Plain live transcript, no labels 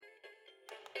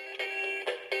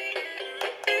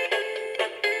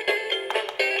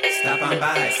Stop on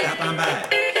by, stop on by.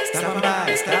 Stop on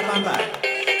by, stop on by.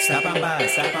 Stop on by,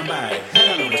 stop on by.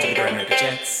 Head on over to the Grand America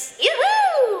Jets.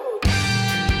 Yoo-hoo!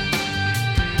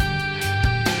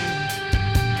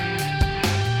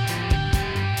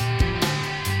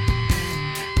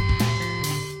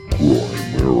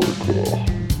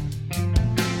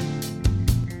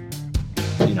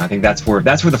 I think that's where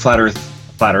the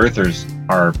flat earthers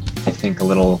are, I think, a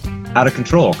little out of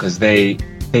control, because they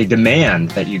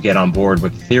demand that you get on board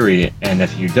with the theory, and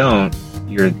if you don't,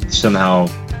 you're somehow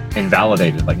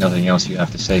invalidated, like nothing else you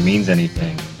have to say means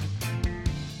anything.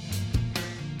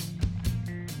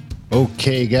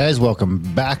 Okay, guys, welcome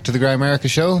back to the Grand America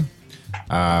Show.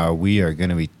 We are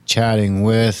going to be chatting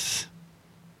with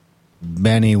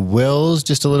Benny Wills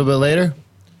just a little bit later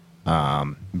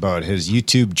about his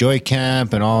YouTube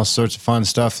Joycamp and all sorts of fun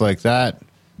stuff like that.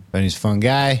 Benny's a fun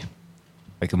guy,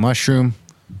 like a mushroom.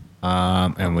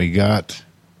 And we got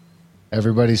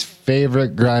everybody's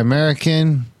favorite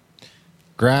Grimerican,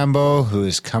 Grambo, who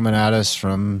is coming at us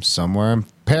from somewhere in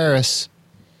Paris.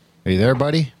 Are you there,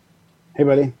 buddy? Hey,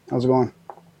 buddy. How's it going?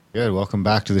 Good. Welcome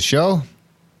back to the show.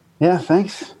 Yeah,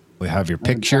 thanks. We have your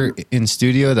picture in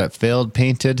studio that failed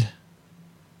painted.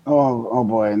 Oh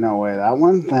boy, no way. That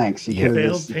one? Thanks. You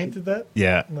failed painted that?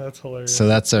 Yeah. That's hilarious. So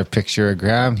that's our picture of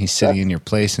Graham. He's sitting in your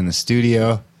place in the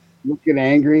studio. Looking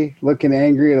angry and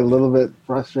a little bit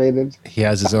frustrated. He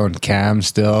has his own cam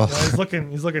still. No,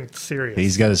 he's looking serious.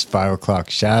 He's got his 5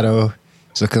 o'clock shadow.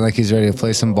 He's looking like he's ready to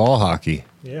play some ball hockey.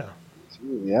 Yeah.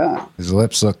 Yeah. His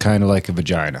lips look kind of like a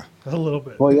vagina. A little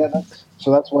bit. Well, yeah,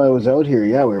 that's why I was out here.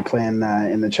 Yeah, we were playing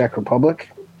in the Czech Republic.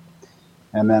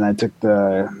 And then I took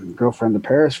the girlfriend to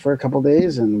Paris for a couple of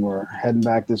days, and we're heading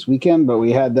back this weekend. But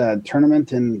we had that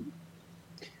tournament in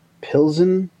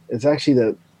Pilsen. It's actually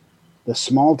the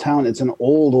small town. It's an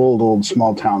old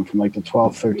small town from like the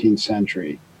 12th, 13th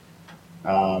century.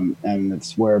 And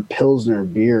it's where Pilsner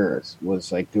beer was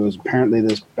like, there was apparently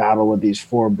this battle with these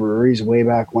 4 breweries way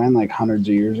back when, like hundreds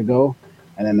of years ago.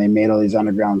 And then they made all these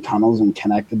underground tunnels and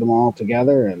connected them all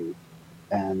together. And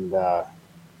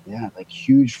yeah, like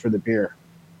huge for the beer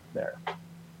there.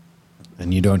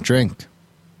 And you don't drink.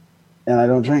 And I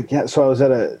don't drink. Yeah. So I was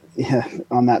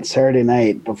on that Saturday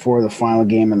night before the final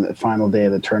game and the final day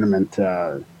of the tournament.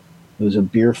 It was a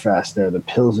beer fest there, the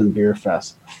Pilsen Beer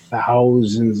Fest.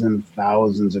 Thousands and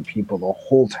thousands of people. The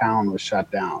whole town was shut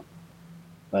down.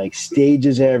 Like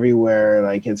stages everywhere.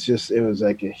 Like it was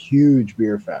like a huge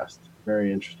beer fest.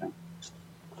 Very interesting.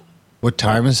 What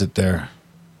time is it there?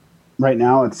 Right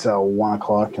now it's 1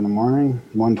 o'clock in the morning,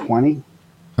 1:20.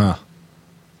 Huh.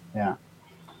 Yeah.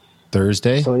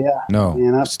 Thursday? So yeah.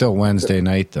 No, still Wednesday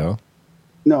night though.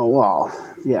 No, well,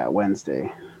 yeah,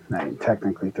 Wednesday night,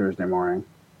 technically Thursday morning.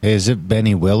 Hey, is it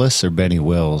Benny Willis or Benny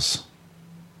Wills?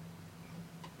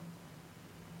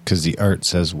 Because the art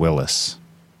says Willis.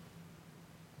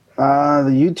 The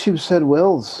YouTube said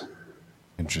Wills.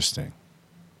 Interesting.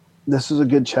 This was a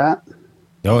good chat.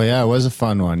 Oh yeah, it was a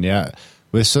fun one. Yeah.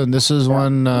 This is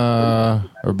one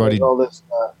our buddy.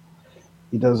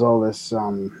 He does all this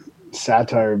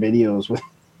satire videos with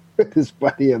his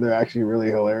buddy, and they're actually really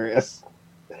hilarious.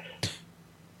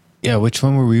 Yeah, which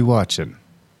one were we watching?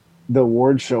 The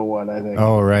award show one, I think.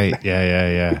 Oh right,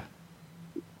 yeah.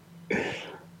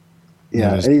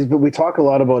 Yeah, but we talk a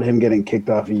lot about him getting kicked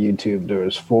off of YouTube. There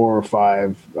was 4 or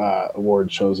 5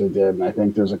 award shows they did, and I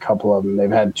think there's a couple of them.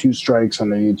 They've had 2 strikes on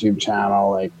their YouTube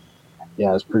channel. Like,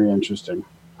 yeah, it's pretty interesting.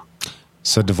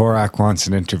 So Dvorak wants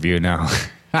an interview now.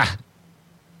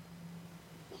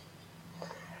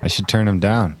 I should turn him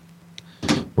down.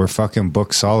 We're fucking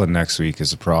booked solid next week is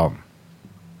the problem.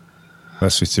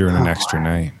 Unless we threw in an extra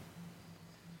night.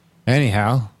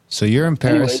 Anyhow, so you're in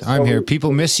Paris. I'm here.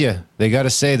 People miss you. They got to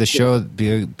say the show.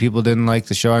 People didn't like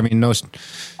the show. I mean, no.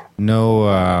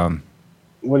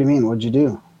 What do you mean? What'd you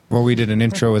do? Well, we did an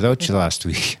intro without you last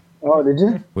week. Oh, did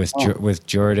you? With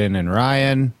Jordan and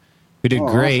Ryan, who did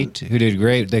great. Awesome. Who did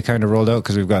great. They kind of rolled out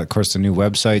because we've got, of course, the new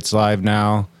websites live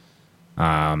now.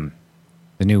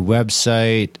 The new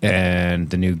website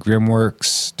and the new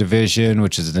Grimworks division,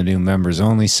 which is the new members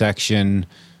only section,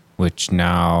 which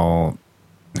now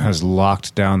has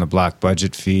locked down the black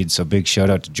budget feed. So big shout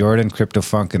out to Jordan,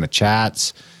 CryptoFunk in the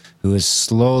chats, who is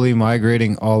slowly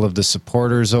migrating all of the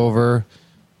supporters over.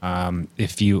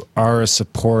 If you are a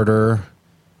supporter,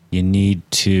 you need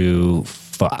to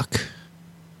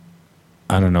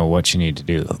I don't know what you need to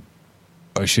do.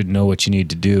 I should know what you need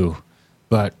to do,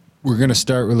 but we're going to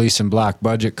start releasing black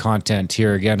budget content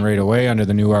here again right away under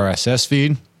the new RSS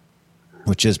feed,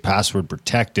 which is password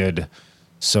protected.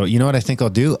 So you know what I think I'll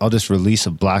do? I'll just release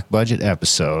a black budget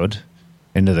episode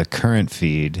into the current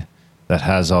feed that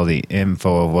has all the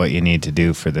info of what you need to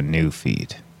do for the new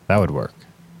feed. That would work.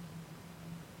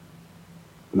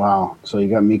 Wow. So you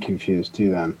got me confused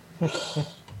too then.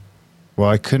 Well,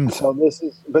 I couldn't. So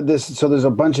there's a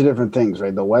bunch of different things,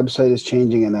 right? The website is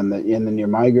changing, and then you're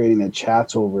migrating the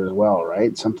chats over as well,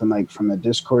 right? Something like from the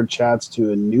Discord chats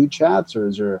to a new chats, or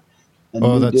is there?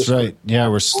 That's Discord right. Yeah,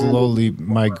 we're slowly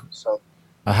So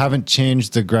I haven't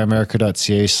changed the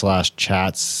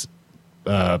grimerica.ca/chats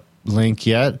link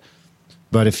yet,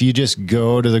 but if you just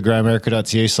go to the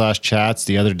grimerica.ca/chats,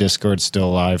 the other Discord's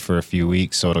still live for a few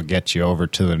weeks, so it'll get you over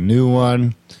to the new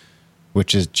one,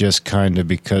 which is just kind of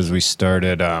because we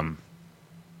started, I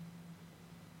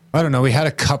don't know, we had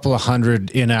a couple of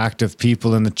hundred inactive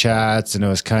people in the chats, and it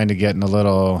was kind of getting a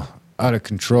little out of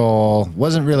control.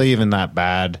 Wasn't really even that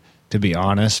bad, to be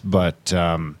honest, but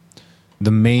the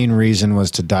main reason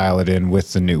was to dial it in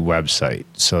with the new website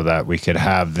so that we could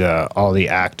have all the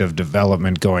active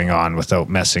development going on without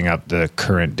messing up the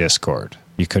current Discord.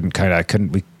 We couldn't kind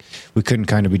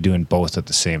of be doing both at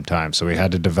the same time. So we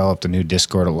had to develop the new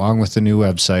Discord along with the new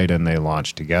website, and they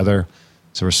launched together.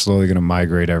 So we're slowly going to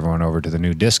migrate everyone over to the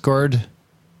new Discord.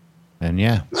 And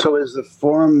yeah. So is the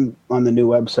forum on the new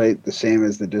website the same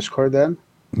as the Discord then?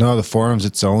 No, the forum's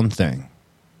its own thing.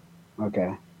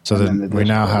 Okay. So then we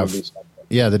now have,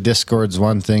 the Discord's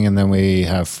one thing, and then we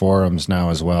have forums now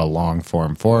as well, long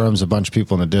form forums. A bunch of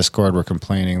people in the Discord were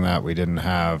complaining that we didn't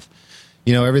have,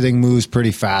 everything moves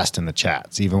pretty fast in the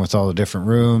chats, even with all the different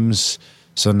rooms.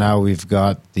 So now we've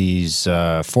got these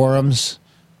forums.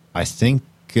 I think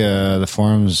the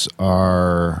forums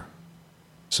are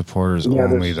supporters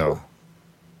only, though.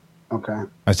 Okay.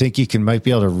 I think you might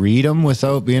be able to read them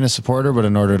without being a supporter, but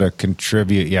in order to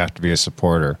contribute, you have to be a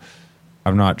supporter.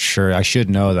 I'm not sure. I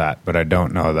should know that, but I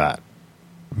don't know that.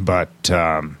 But,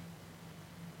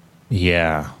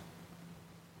 yeah.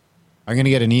 I'm going to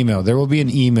get an email. There will be an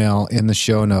email in the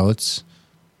show notes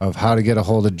of how to get a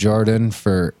hold of Jordan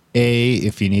for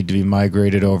if you need to be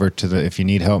migrated over if you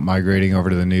need help migrating over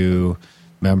to the new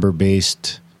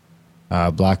member-based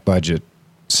Black Budget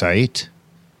site.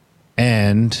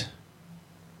 And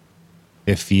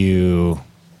if you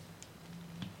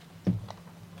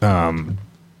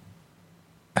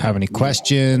have any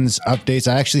questions, updates,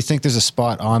 I actually think there's a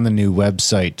spot on the new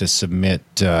website to submit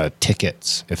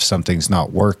tickets if something's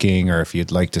not working, or if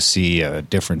you'd like to see a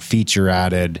different feature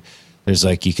added. There's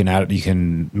you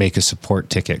can make a support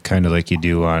ticket, kind of like you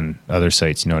do on other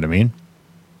sites. You know what I mean?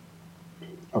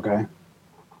 Okay.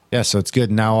 Yeah, so it's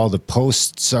good. Now all the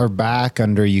posts are back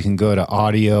you can go to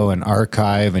audio and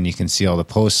archive, and you can see all the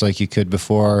posts like you could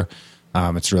before.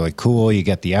 It's really cool. You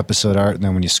get the episode art, and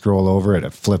then when you scroll over it,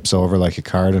 it flips over like a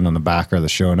card, and on the back are the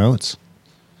show notes.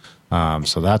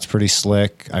 So that's pretty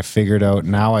slick. I figured out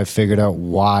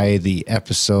why the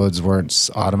episodes weren't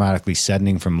automatically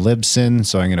sending from Libsyn,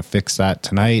 so I'm going to fix that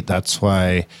tonight. That's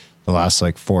why the last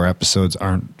 4 episodes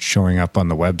aren't showing up on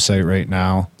the website right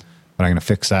now. But I'm going to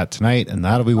fix that tonight, and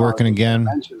that'll be working again.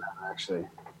 Mention that, actually.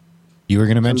 You were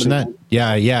going to mention that?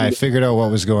 Yeah. I figured out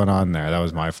what was going on there. That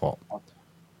was my fault.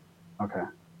 Okay.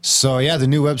 So, yeah, the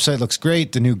new website looks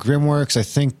great. The new Grimworks, I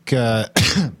think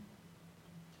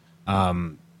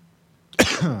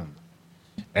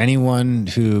anyone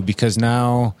because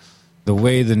now the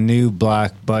way the new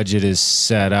Black Budget is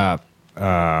set up,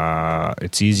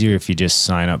 it's easier if you just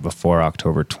sign up before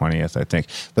October 20th, I think.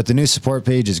 But the new support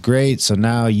page is great. So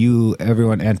now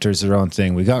everyone enters their own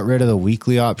thing. We got rid of the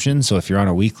weekly option. So if you're on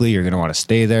a weekly, you're going to want to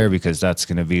stay there, because that's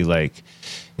going to be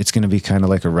it's going to be kind of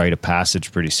like a rite of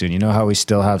passage pretty soon. You know how we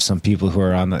still have some people who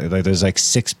are on there's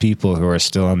 6 people who are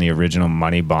still on the original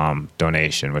Money Bomb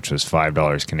donation, which was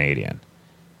 $5 Canadian.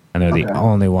 And they're the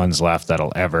only ones left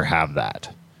that'll ever have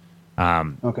that.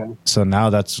 Okay. So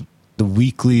now the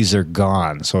weeklies are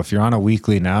gone. So if you're on a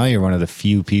weekly now, you're one of the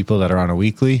few people that are on a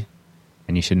weekly,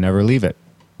 and you should never leave it,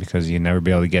 because you'll never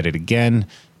be able to get it again.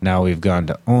 Now we've gone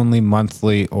to only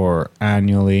monthly or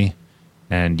annually,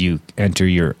 and you enter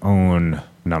your own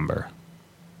number.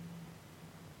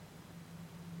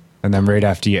 And then right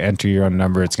after you enter your own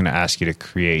number, it's going to ask you to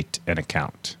create an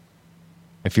account.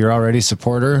 If you're already a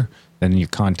supporter, then you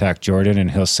contact Jordan, and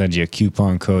he'll send you a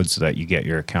coupon code so that you get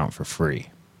your account for free.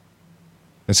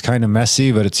 It's kind of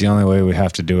messy, but it's the only way we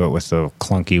have to do it with the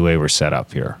clunky way we're set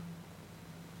up here.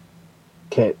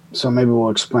 Okay, so maybe we'll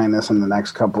explain this in the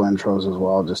next couple intros as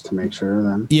well, just to make sure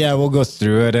then. Yeah, we'll go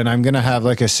through it, and I'm going to have,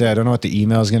 like I said, I don't know what the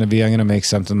email is going to be. I'm going to make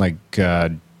something like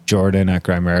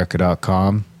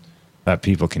jordan@grimerica.com that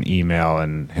people can email,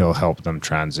 and he'll help them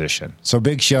transition. So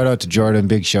big shout out to Jordan,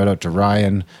 big shout out to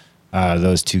Ryan.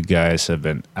 Those 2 guys have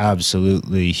been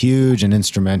absolutely huge and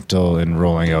instrumental in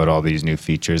rolling out all these new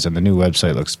features, and the new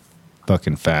website looks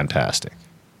fucking fantastic.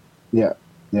 Yeah,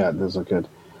 it does look good.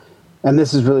 And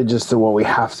this is really just what we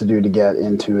have to do to get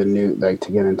into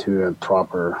a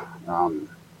proper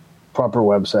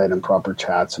website and proper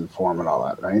chats and form and all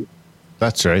that, right?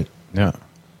 That's right. Yeah.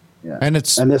 Yeah. And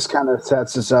this kind of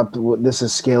sets us up. This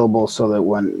is scalable so that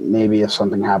when maybe if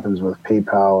something happens with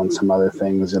PayPal and some other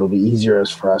things, it'll be easier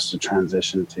for us to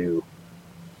transition to,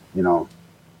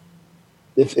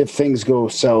 if things go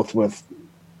south with,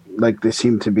 like they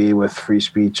seem to be with free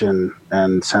speech and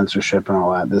censorship and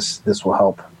all that, this will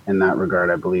help in that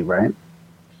regard, I believe, right?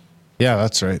 Yeah,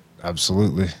 that's right.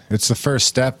 Absolutely. It's the first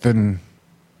step in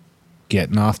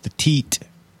getting off the teat.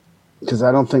 Because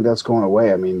I don't think that's going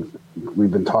away. I mean,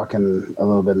 we've been talking a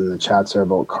little bit in the chats there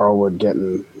about Carlwood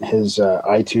getting his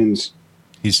iTunes.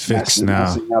 He's fixed now.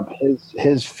 Messing up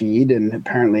his feed, and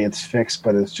apparently it's fixed,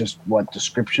 but it's just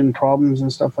description problems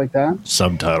and stuff like that.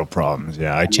 Subtitle problems.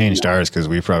 Yeah, I changed ours because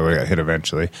we probably got hit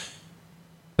eventually.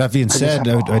 That being said,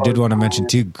 I did want to mention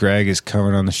too, Greg is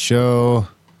coming on the show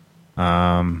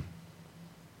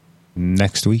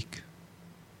next week.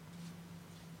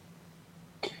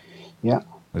 Yeah.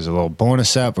 There's a little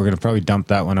bonus app. We're going to probably dump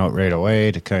that one out right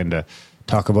away to kind of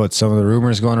talk about some of the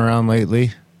rumors going around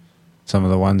lately. Some of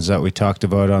the ones that we talked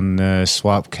about on the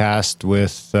Swapcast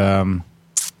with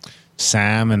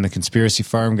Sam and the Conspiracy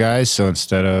Farm guys. So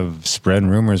instead of spreading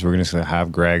rumors, we're going to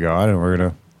have Greg on and we're going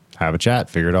to have a chat,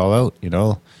 figure it all out,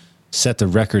 set the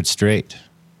record straight,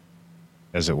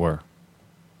 as it were.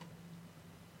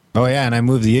 Oh, yeah, and I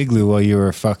moved the igloo while you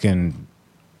were fucking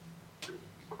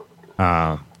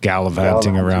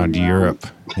gallivanting around Europe.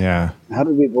 Yeah. How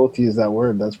did we both use that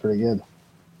word? That's pretty good.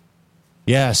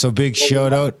 Yeah, so big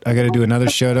shout out. I got to do another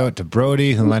shout out to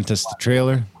Brody who lent us the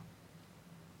trailer.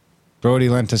 Brody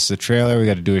lent us the trailer. We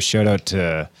got to do a shout out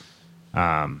to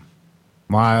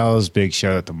Miles. Big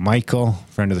shout out to Michael,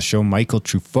 friend of the show, Michael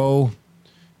Truffaut.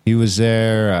 He was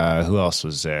there. Who else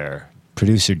was there?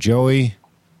 Producer Joey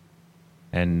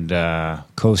and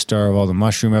co-star of all the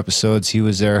Mushroom episodes. He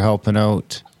was there helping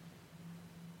out.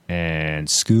 And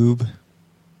Scoob,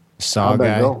 Saw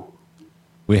guy. Go?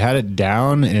 We had it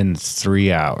down in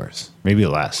 3 hours, maybe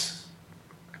less.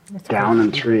 Down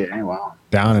in 3, wow.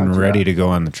 Down and ready to go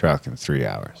on the truck in 3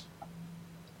 hours.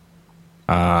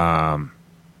 I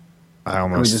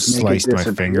almost sliced my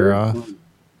finger off.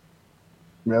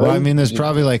 Really? Well, I mean, there's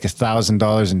probably like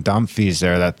 $1,000 in dump fees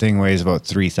there. That thing weighs about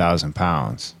 3,000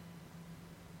 pounds.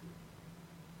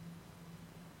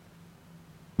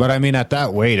 But I mean, at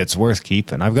that weight, it's worth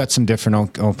keeping. I've got some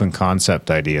different open concept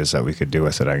ideas that we could do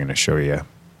with it. I'm going to show you.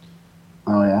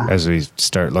 Oh, yeah? As we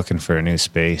start looking for a new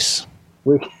space.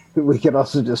 We could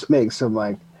also just make some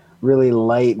like really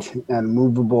light and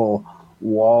movable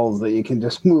walls that you can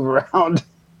just move around.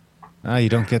 You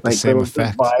don't get the same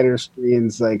effect. Divider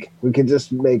screens, like we could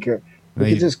just make we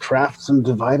could just craft some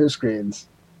divider screens.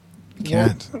 You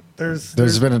can't.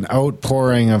 There's been an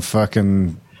outpouring of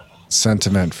fucking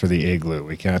sentiment for the igloo.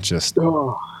 We can't just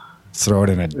throw it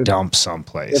in a dump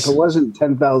someplace. If it wasn't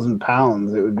 10,000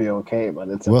 pounds, it would be okay.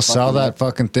 But we'll sell that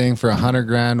fucking thing for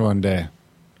 $100,000 one day.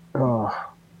 Oh,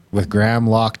 with Graham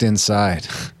locked inside.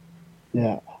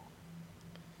 Yeah.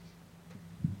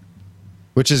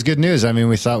 Which is good news. I mean,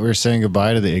 we thought we were saying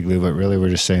goodbye to the igloo, but really we're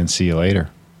just saying see you later.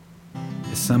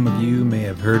 As some of you may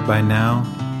have heard by now,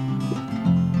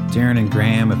 Darren and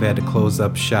Graham have had to close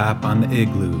up shop on the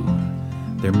igloo,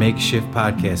 their makeshift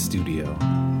podcast studio.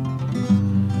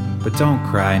 But don't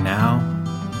cry now.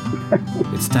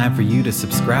 It's time for you to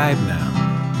subscribe now.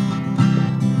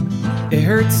 It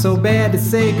hurts so bad to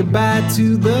say goodbye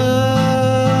to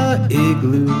the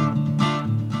igloo.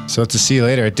 So to see you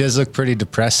later. It does look pretty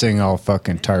depressing, all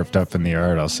fucking tarped up in the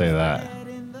yard, I'll say that.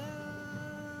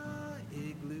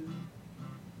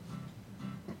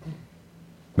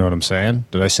 Know what I'm saying?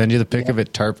 Did I send you the pic of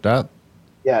it tarped up?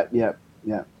 Yeah.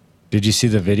 Did you see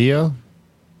the video?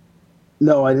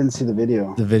 No, I didn't see the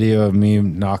video. The video of me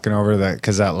knocking over that,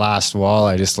 because that last wall,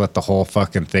 I just let the whole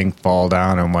fucking thing fall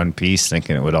down in one piece,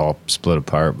 thinking it would all split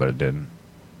apart, but it didn't.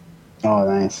 Oh,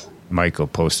 nice. Michael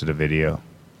posted a video.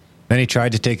 Then he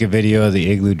tried to take a video of the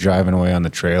igloo driving away on the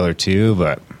trailer too,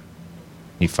 but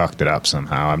he fucked it up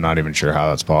somehow. I'm not even sure how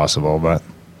that's possible, but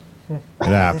it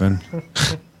happened.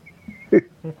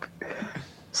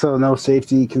 So no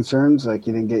safety concerns? Like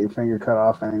you didn't get your finger cut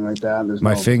off, anything like that?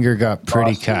 My finger got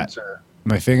pretty cut.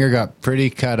 My finger got pretty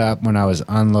cut up when I was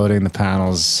unloading the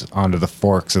panels onto the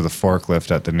forks of the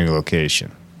forklift at the new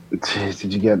location. Jeez,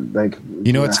 did you get like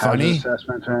what's funny?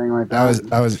 Assessment or anything like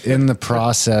that? I was in the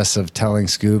process of telling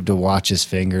Scoob to watch his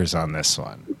fingers on this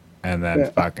one, and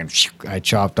then I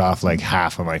chopped off like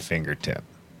half of my fingertip.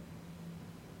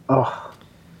 Oh,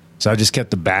 So I just kept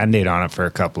the Band-Aid on it for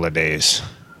a couple of days.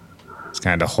 It's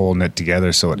kind of holding it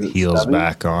together so it heals stubby?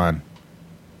 back on.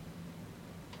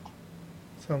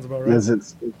 Sounds about right. Is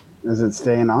it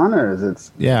staying on or is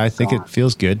it? Yeah, I think gone? it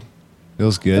feels good.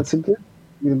 Feels good. That's a good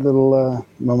little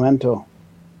memento.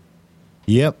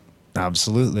 Yep,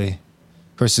 absolutely.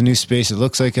 Of course, the new space, it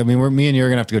looks like, I mean, me and you are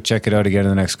going to have to go check it out again in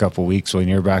the next couple of weeks when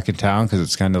you're back in town, because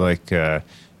it's kind of like,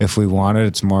 if we want it,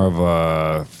 it's more of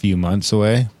a few months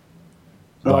away.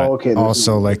 But okay.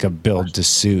 also like a build to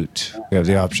suit. We have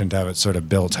the option to have it sort of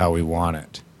built how we want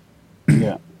it.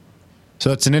 Yeah.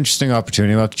 So it's an interesting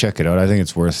opportunity. We'll have to check it out. I think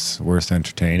it's worth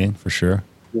entertaining for sure.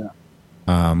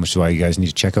 Yeah. Which is why you guys need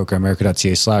to check out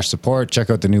grimerica.ca/support. Check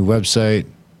out the new website.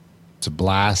 It's a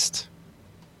blast.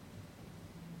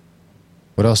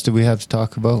 What else did we have to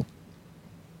talk about?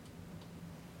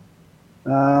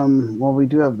 Well, we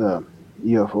do have the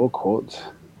UFO quotes.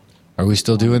 Are we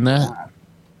still doing that?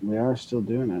 We are still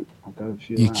doing it. I've got a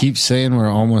few. You left. keep saying we're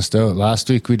almost out. Last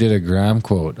week we did a Graham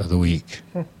quote of the week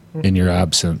in your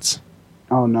absence.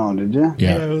 Oh no, did you?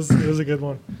 Yeah. It was a good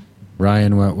one.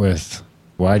 Ryan went with,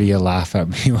 "Why do you laugh at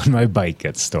me when my bike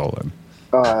gets stolen?"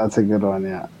 Oh, that's a good one.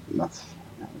 Yeah, that's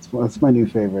my new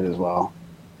favorite as well.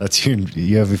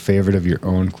 You have a favorite of your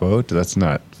own quote? That's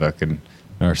not fucking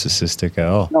narcissistic at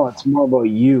all. No, it's more about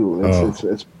you. Oh.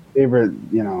 It's favorite,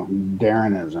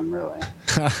 Darrenism, really.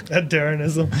 That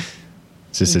Darrenism.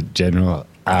 It's just a general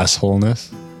assholeness.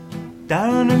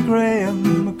 Darren and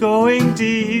Graham are going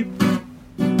deep.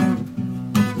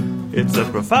 It's a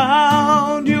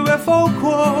profound UFO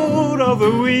quote of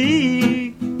the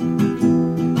week.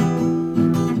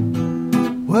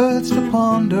 Words to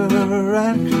ponder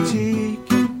and critique.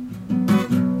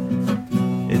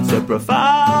 It's a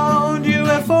profound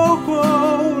UFO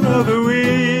quote of the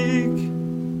week.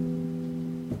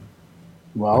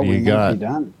 Well, What do you we got? might be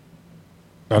done.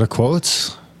 Got a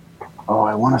quotes? Oh,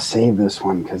 I want to save this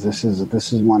one because this is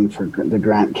one for the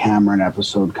Grant Cameron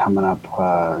episode coming up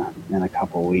in a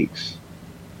couple weeks.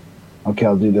 Okay,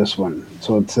 I'll do this one.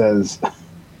 So it says,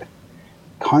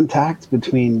 contact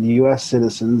between U.S.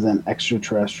 citizens and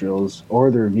extraterrestrials or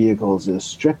their vehicles is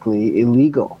strictly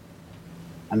illegal.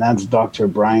 And that's Dr.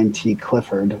 Brian T.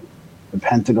 Clifford, the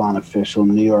Pentagon official,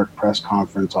 New York press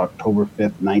conference, October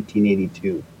 5th,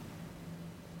 1982.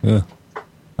 Yeah.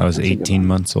 I was That's a good 18 one.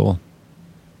 months old.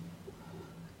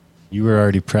 You were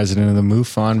already president of the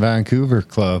MUFON Vancouver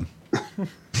Club.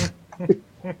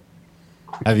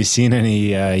 Have you seen any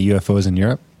UFOs in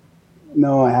Europe?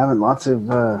 No, I haven't. Lots of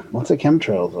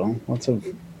chemtrails though.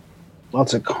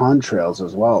 Lots of contrails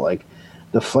as well. Like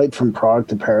the flight from Prague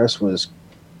to Paris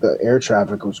the air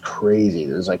traffic was crazy.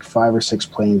 There's like 5 or 6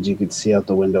 planes you could see out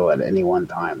the window at any one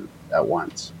time at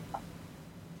once.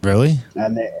 Really?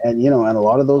 And a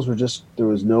lot of those were just, there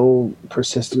was no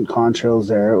persistent contrails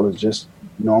there. It was just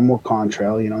normal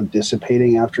contrail,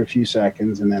 dissipating after a few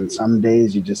seconds, and then some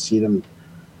days you just see them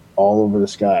all over the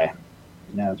sky.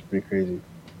 Yeah, it's pretty crazy.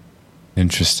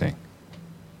 Interesting.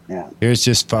 Yeah. Here's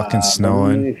just fucking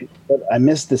snowing. But I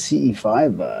missed the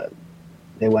CE5.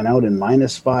 They went out in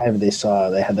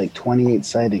 -5. They had like 28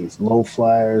 sightings, low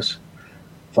flyers,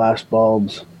 flash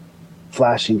bulbs,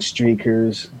 flashing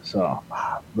streakers. So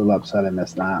a little upset I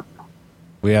missed that.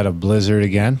 We had a blizzard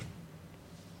again.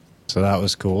 So that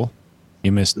was cool.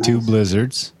 You missed 2 Nice.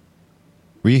 blizzards.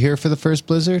 Were you here for the first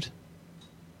blizzard?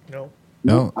 No.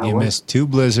 No, I you was. missed 2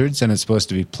 blizzards, and it's supposed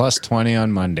to be +20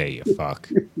 on Monday, you fuck.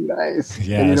 Nice.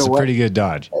 Yeah, And it's a pretty good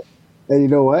dodge. And you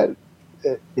know what?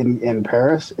 In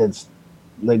Paris, it's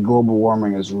like global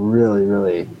warming is really,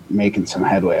 really making some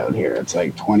headway out here. It's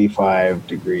like 25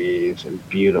 degrees and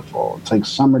beautiful. It's like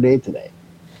summer day today.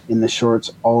 In the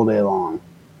shorts all day long.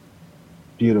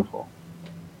 Beautiful.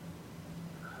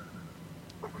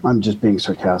 I'm just being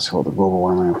sarcastic about the global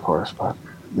warming, of course, but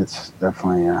it's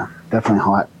definitely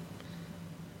hot.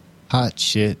 Hot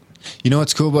shit. You know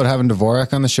what's cool about having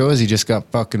Dvorak on the show is he just got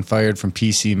fucking fired from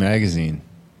PC Magazine.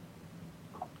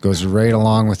 Goes right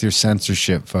along with your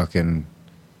censorship fucking...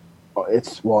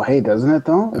 Hey, doesn't it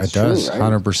though? It does, true,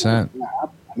 100%. Yeah, I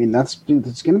mean, it's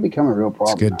going to become a real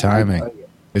problem. It's good timing.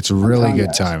 It's really telling you,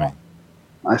 good timing.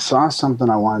 I saw something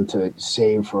I wanted to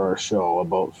save for our show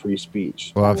about free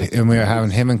speech. Well, and we were having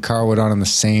him and Carwood on the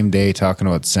same day talking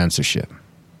about censorship.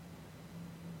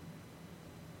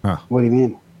 Huh. What do you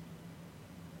mean?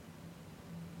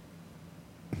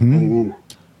 What do you mean?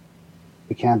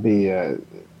 We can't be.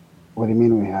 What do you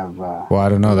mean we have? Well, I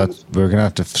don't know. We're gonna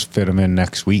have to fit him in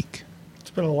next week. It's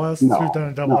been a while since No, we've done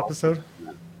a double no. episode.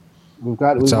 We've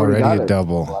already got a it.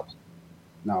 double.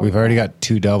 No, We've already got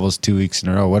 2 doubles 2 weeks in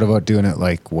a row. What about doing it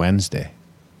like Wednesday?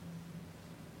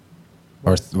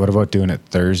 Or what about doing it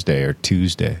Thursday or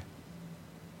Tuesday?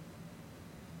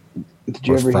 Did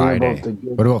you Or ever Friday? hear about the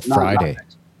good? What about Friday?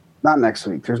 Not next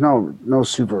week. There's no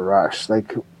super rush.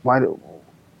 Like, why do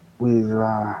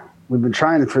we've been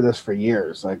trying for this for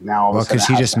years. Like now, Well, because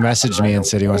he just messaged me and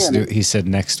said he wants to do. He said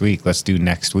next week. Let's do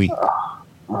next week.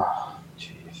 Oh,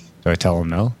 jeez. Do I tell him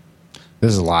no?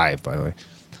 This is live, by the way.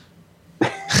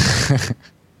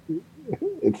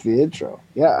 It's the intro.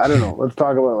 Yeah, I don't know. Let's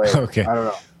talk about it later. Okay. I don't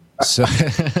know. So,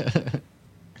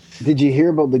 Did you hear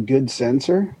about the good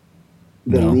censor?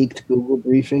 The No. leaked Google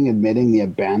briefing admitting the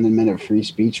abandonment of free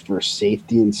speech for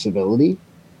safety and civility.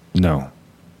 no.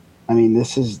 I mean,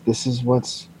 this is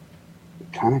what's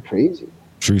kind of crazy.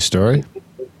 True story.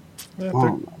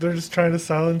 Yeah, they're just trying to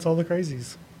silence all the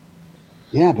crazies.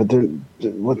 Yeah, but the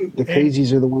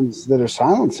crazies are the ones that are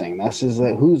silencing. This is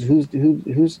that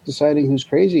who's deciding who's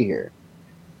crazy here?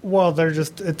 Well,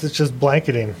 it's just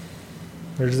blanketing.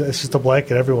 It's just a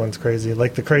blanket. Everyone's crazy.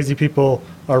 Like the crazy people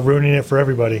are ruining it for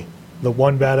everybody. The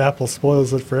one bad apple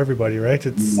spoils it for everybody, right?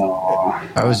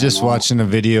 I was just watching a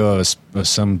video of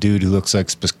some dude who looks like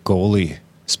Spicoli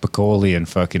in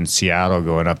fucking Seattle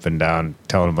going up and down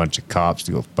telling a bunch of cops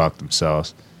to go fuck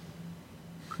themselves.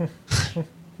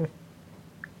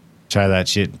 Try that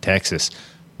shit in Texas.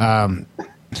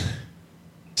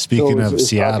 Speaking of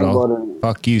Seattle,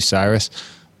 fuck you, Cyrus.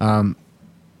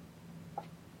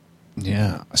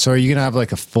 Yeah. So are you going to have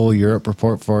like a full Europe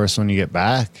report for us when you get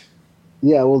back?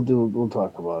 Yeah, we'll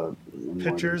talk about it.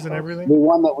 Pictures and everything. We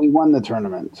won the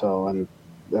tournament, so and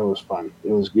that was fun.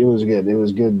 It was good. It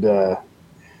was good.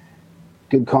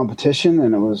 Good competition,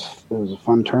 and it was a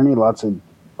fun tourney.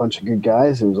 Bunch of good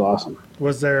guys. It was awesome.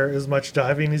 Was there as much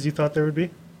diving as you thought there would be?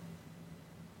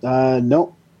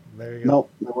 Nope. There you go.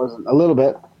 Nope, there wasn't. A little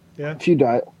bit. Yeah. A few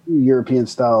European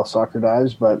style soccer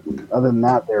dives, but other than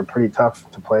that, they're pretty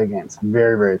tough to play against.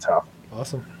 Very, very tough.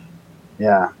 Awesome.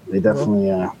 Yeah, they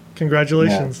definitely.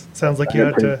 Congratulations. Yeah. Sounds like you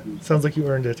had to. Sounds like you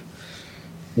earned it.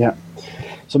 Yeah.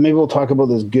 So maybe we'll talk about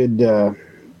this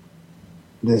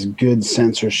good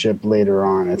censorship later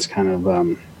on. It's kind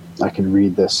of I could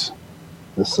read this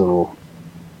little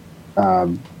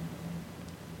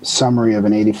summary of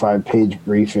an 85-page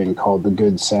briefing called "The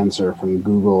Good Censor" from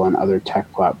Google and other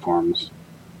tech platforms.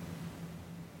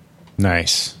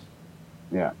 Nice.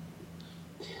 Yeah.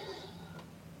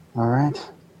 All right.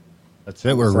 That's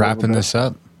it. We're wrapping this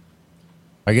up.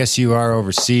 I guess you are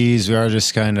overseas. We are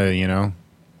just kind of,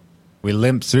 we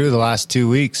limped through the last 2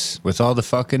 weeks with all the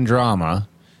fucking drama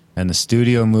and the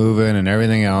studio moving and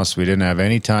everything else. We didn't have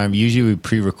any time. Usually we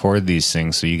pre-record these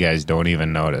things so you guys don't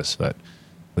even notice, but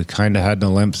we kind of had to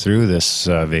limp through this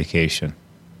vacation.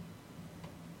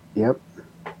 Yep.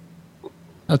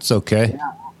 That's okay.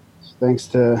 Yeah. Thanks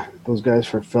to those guys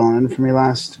for filling in for me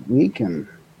last week, and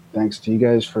thanks to you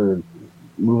guys for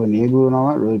moving the igloo and all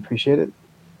that. Really appreciate it.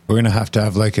 We're going to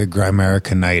have like a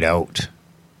Grimerica night out.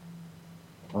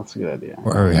 That's a good idea.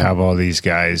 Where we have all these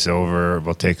guys over.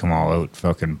 We'll take them all out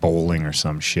fucking bowling or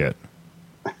some shit.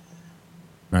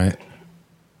 Right?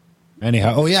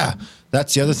 Anyhow, oh yeah,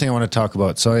 that's the other thing I want to talk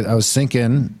about. So I was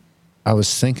thinking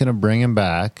of bringing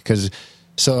back, because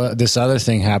this other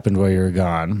thing happened while you were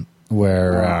gone,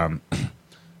 where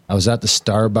I was at the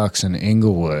Starbucks in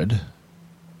Inglewood,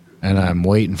 and I'm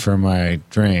waiting for my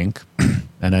drink,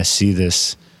 and I see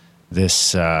this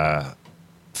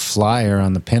flyer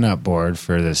on the pinup board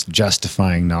for this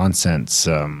Justifying Nonsense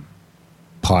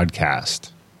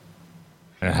podcast.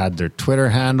 And it had their Twitter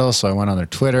handle, so I went on their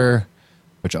Twitter,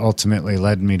 which ultimately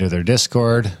led me to their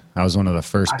Discord. I was one of the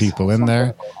first people in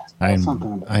there. I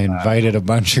invited a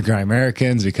bunch of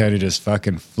Grimericans. We kind of just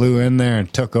fucking flew in there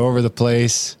and took over the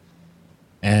place.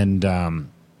 And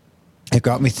it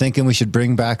got me thinking we should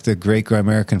bring back the Great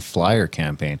Grimerican Flyer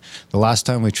campaign. The last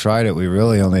time we tried it, we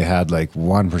really only had like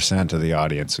 1% of the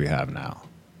audience we have now.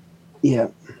 Yeah.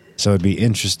 So it'd be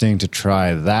interesting to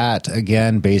try that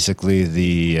again. Basically,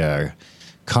 the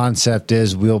concept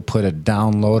is we'll put a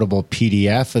downloadable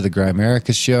PDF of the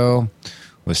Grimerica show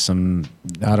with some,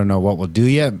 I don't know what we'll do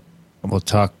yet. We'll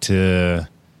talk to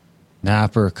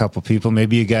Nap or a couple people.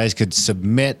 Maybe you guys could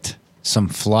submit some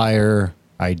flyer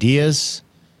ideas,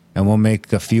 and we'll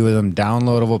make a few of them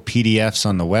downloadable PDFs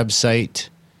on the website.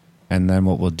 And then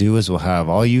what we'll do is we'll have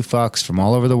all you fucks from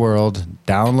all over the world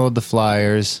download the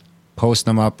flyers, post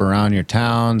them up around your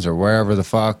towns or wherever the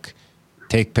fuck,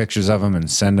 take pictures of them and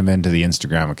send them into the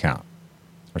Instagram account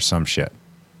or some shit.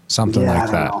 Something like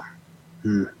that.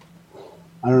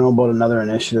 I don't know about another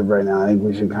initiative right now. I think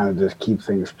we should kind of just keep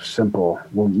things simple.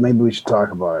 Well, maybe we should talk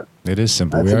about it. It is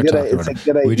simple. That's we are talking about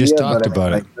it. We just talked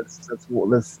about it.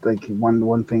 Let's like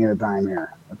one thing at a time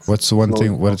here. What's the one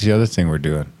thing? What's the other thing we're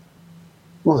doing?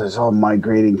 Well, there's all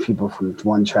migrating people from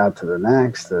one chat to the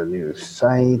next, the new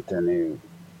site, the new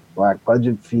black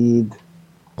budget feed.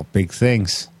 Well, big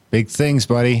things,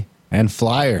 buddy, and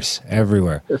flyers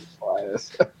everywhere.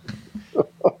 Flyers.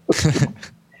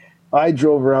 I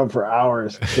drove around for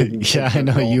hours. Yeah, I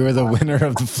know. You were the winner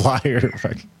of the flyer.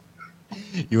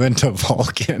 You went to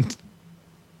Vulcan.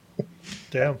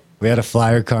 Damn. We had a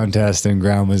flyer contest and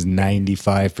Graham was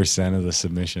 95% of the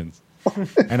submissions.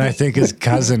 And I think his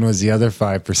cousin was the other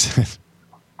 5%.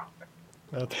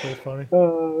 That's pretty funny.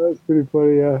 Oh, that's pretty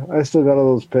funny, yeah. I still got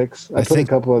all those pics. I put a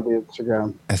couple on the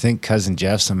Instagram. I think cousin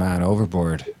Jeff's a man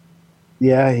overboard.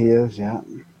 Yeah, he is, yeah.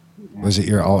 Was it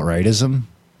your alt-rightism?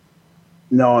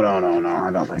 No. I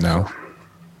don't think so.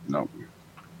 No.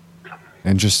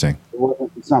 Interesting.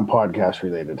 It's not podcast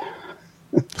related.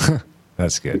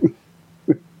 That's good.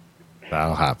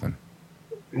 That'll happen.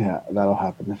 Yeah, that'll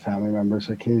happen to family members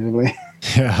occasionally.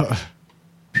 Yeah.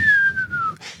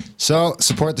 So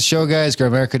support the show, guys.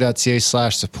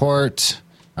 grimerica.ca/support.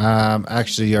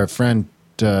 Actually, our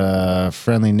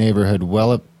friendly neighborhood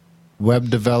web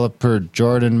developer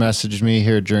Jordan messaged me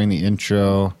here during the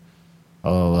intro.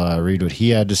 I'll read what he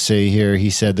had to say here. He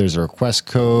said there's a request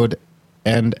code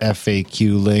and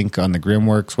FAQ link on the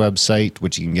Grimworks website,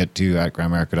 which you can get to at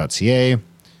grimerica.ca.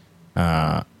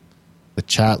 The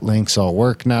chat links all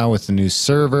work now with the new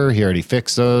server. He already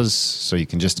fixed those. So you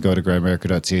can just go to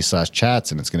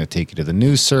grimerica.ca/chats and it's going to take you to the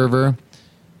new server.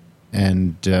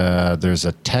 And there's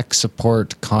a tech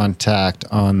support contact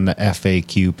on the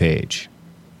FAQ page.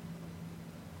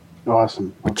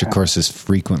 Awesome. Which, of course, is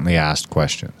frequently asked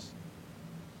questions.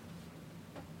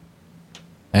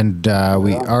 And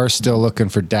we are still looking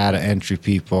for data entry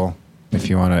people if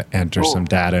you want to enter some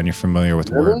data and you're familiar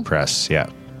with WordPress. Yeah.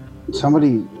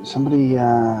 Somebody sent me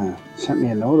a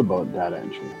note about data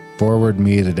entry. Forward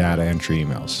me the data entry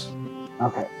emails.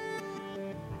 Okay.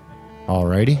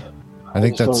 Alrighty. I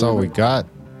think that's all we got.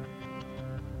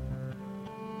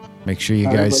 Make sure you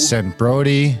guys send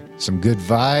Brody some good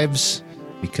vibes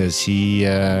because he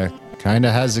kind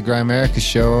of has the Grimerica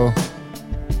show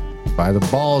by the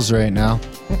balls right now.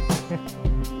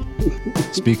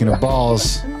 Speaking of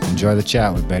balls, enjoy the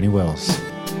chat with Benny Wills.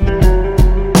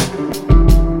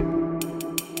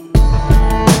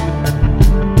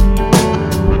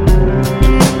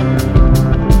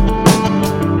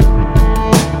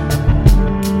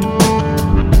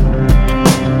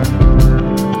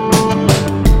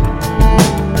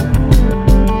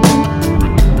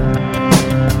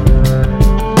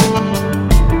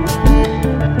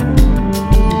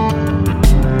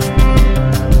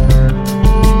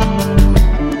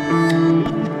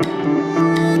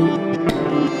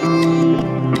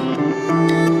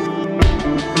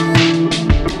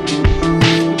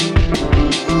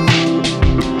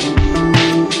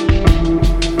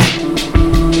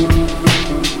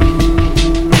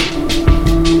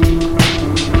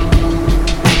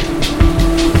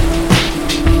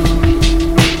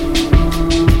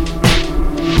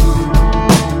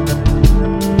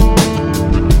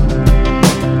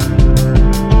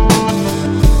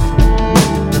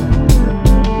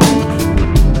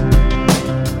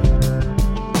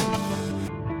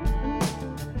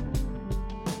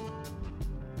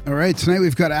 Tonight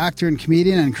we've got actor and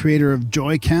comedian and creator of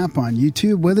Joycamp on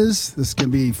YouTube with us. This is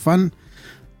going to be fun.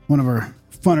 One of our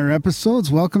funner episodes.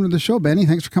 Welcome to the show, Benny.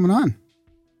 Thanks for coming on.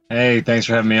 Hey, thanks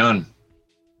for having me on.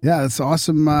 Yeah, that's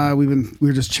awesome. We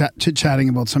were just chit-chatting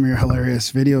about some of your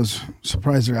hilarious videos.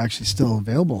 Surprised they're actually still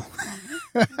available.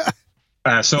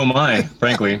 So am I,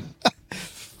 frankly.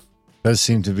 Does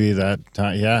seem to be that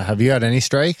time. Yeah. Have you had any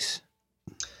strikes?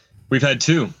 We've had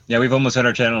 2. Yeah, we've almost had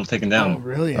our channel taken down. Oh,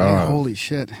 really? Oh. Holy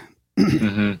shit.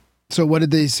 Mm-hmm. So what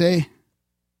did they say?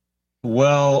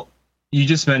 Well, you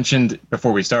just mentioned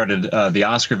before we started the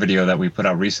Oscar video that we put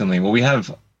out recently. Well, we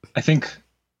have, I think,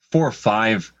 4 or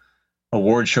 5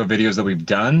 award show videos that we've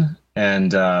done.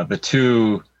 And the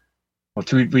 2,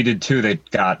 we did 2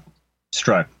 that got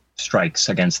strikes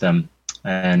against them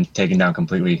and taken down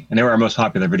completely. And they were our most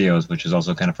popular videos, which is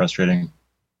also kind of frustrating.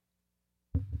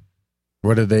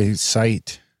 What did they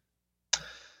cite?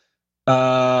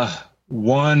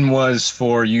 One was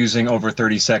for using over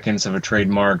 30 seconds of a a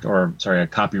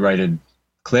copyrighted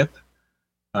clip.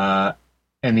 And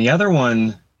the other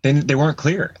one, they weren't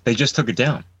clear. They just took it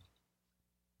down.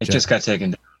 It just got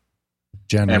taken down.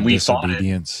 General and we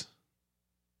disobedience.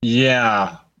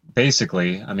 Yeah,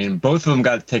 basically. I mean, both of them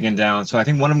got taken down. So I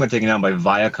think one of them got taken down by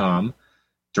Viacom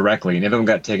directly, and the other one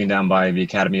got taken down by the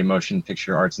Academy of Motion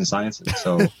Picture Arts and Sciences.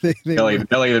 So Belly of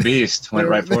the Beast went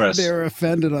right for us. They were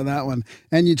offended on that one.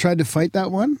 And you tried to fight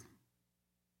that one?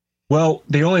 Well,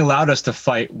 they only allowed us to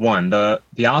fight one.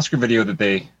 The Oscar video that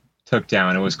they took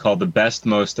down, it was called The Best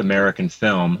Most American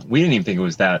Film. We didn't even think it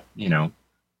was that,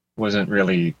 wasn't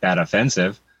really that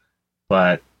offensive.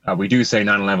 But we do say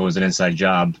 9/11 was an inside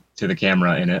job to the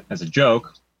camera in it as a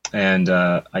joke. And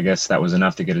I guess that was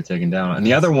enough to get it taken down. And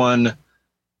the other one,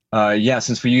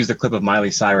 since we used a clip of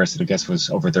Miley Cyrus that I guess was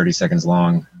over 30 seconds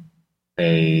long,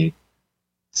 they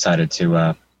decided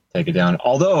to take it down.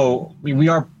 Although we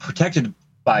are protected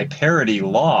by parody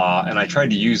law, and I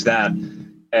tried to use that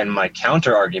in my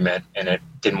counter argument, and it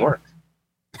didn't work.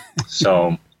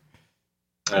 So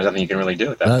there's nothing you can really do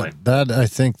at that point. I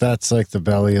think that's like the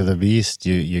belly of the beast.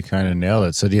 You kind of nailed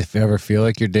it. So do you ever feel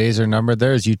like your days are numbered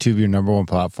there? Is YouTube your number one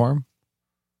platform?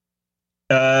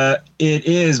 It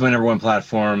is my number one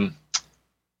platform,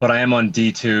 but I am on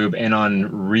DTube and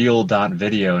on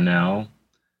Real.video now.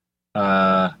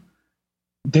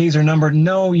 Days are numbered.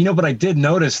 No, but I did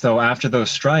notice though after those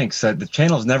strikes that the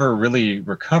channel's never really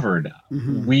recovered.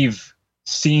 Mm-hmm. We've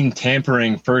seen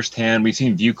tampering firsthand. We've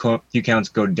seen view counts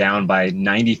go down by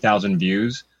 90,000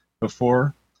 views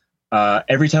before.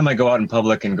 Every time I go out in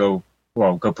public and go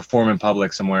perform in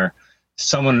public somewhere,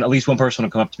 at least one person will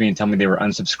come up to me and tell me they were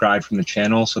unsubscribed from the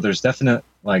channel. So there's definite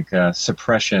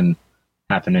suppression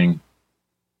happening.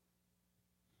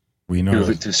 We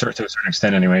know to a certain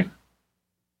extent anyway.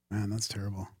 Man, that's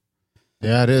terrible.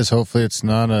 Yeah, it is. Hopefully it's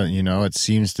not it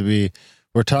seems to be,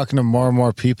 we're talking to more and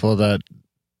more people that,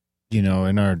 in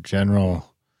our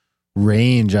general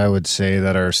range, I would say,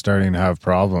 that are starting to have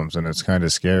problems, and it's kind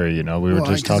of scary. We were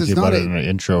just talking about it in the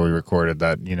intro we recorded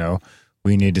that,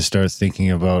 we need to start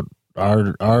thinking about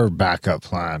our backup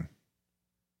plan.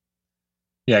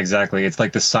 Yeah, exactly. It's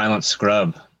like the silent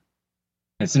scrub.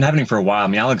 It's been happening for a while. I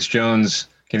mean, Alex Jones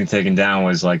getting taken down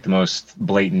was like the most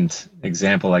blatant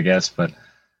example, I guess. But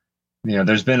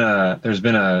there's been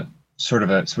a sort of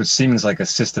what seems like a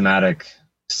systematic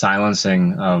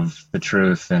silencing of the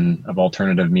truth and of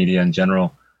alternative media in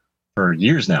general for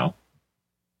years now.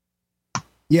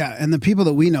 Yeah, and the people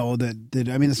that we know that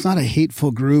I mean, it's not a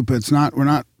hateful group. We're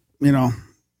not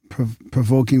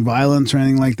provoking violence or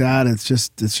anything like that. It's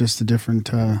just a different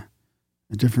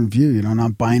view.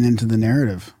 Not buying into the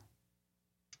narrative.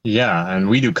 Yeah, and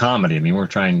we do comedy. I mean, we're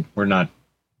not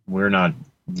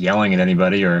yelling at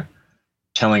anybody or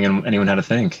telling anyone how to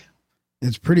think.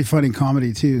 It's pretty funny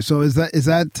comedy too. So is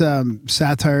that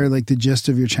satire like the gist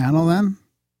of your channel then?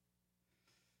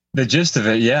 The gist of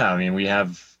it, yeah. I mean, we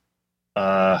have,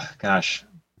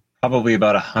 probably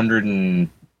about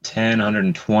 110,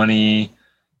 120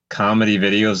 comedy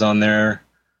videos on there.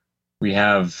 We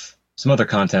have some other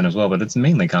content as well, but it's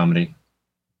mainly comedy.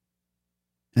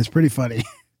 It's pretty funny.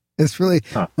 It's really,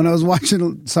 when I was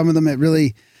watching some of them, it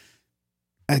really,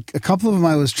 a couple of them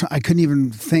I couldn't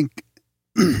even think,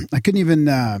 I couldn't even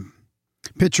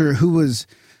picture who was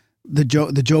the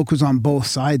joke. The joke was on both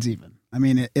sides even. I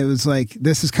mean, it was like,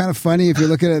 this is kind of funny if you're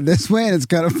looking at it this way, and it's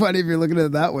kind of funny if you're looking at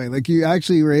it that way. Like, you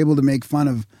actually were able to make fun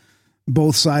of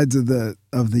both sides of the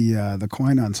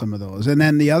coin on some of those. And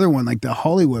then the other one, like the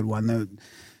Hollywood one,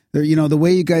 the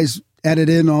way you guys edit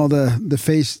in all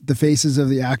the faces of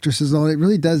the actresses, all it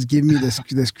really does give me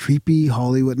this creepy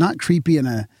Hollywood, not creepy in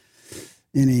an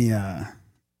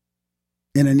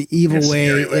evil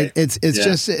way. It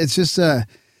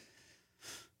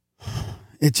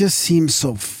just seems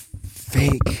so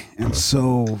fake and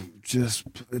so just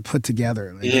put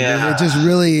together. Like, it just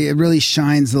really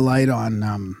shines the light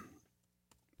on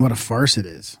what a farce it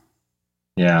is.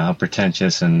 Yeah, how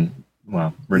pretentious and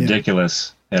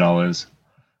ridiculous it all is.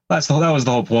 That was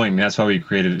the whole point. I mean, that's why we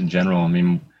created it in general. I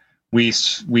mean, we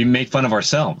make fun of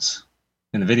ourselves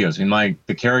in the videos. I mean,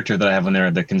 the character that I have on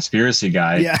there, the conspiracy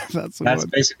guy. Yeah, that's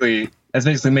basically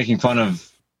making fun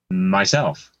of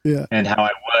myself. Yeah, and how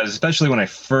I was, especially when I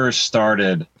first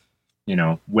started,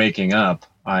 waking up.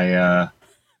 I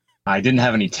didn't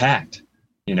have any tact,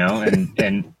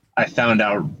 and I found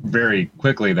out very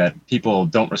quickly that people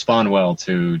don't respond well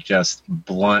to just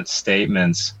blunt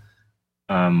statements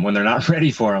when they're not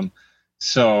ready for them.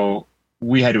 So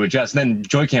we had to adjust. And then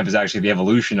Joycamp is actually the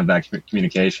evolution of that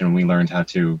communication. We learned how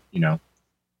to,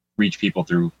 reach people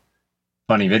through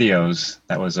funny videos.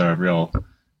 That was a real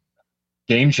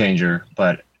game changer.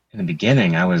 But in the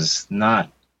beginning, I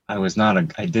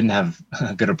didn't have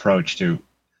a good approach to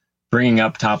bringing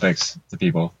up topics to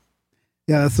people.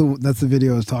 Yeah, that's the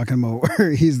video I was talking about,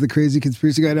 where he's the crazy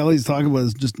conspiracy guy, and all he's talking about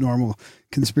is just normal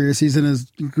conspiracies, and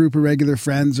his group of regular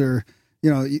friends are,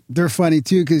 they're funny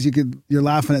too, because you're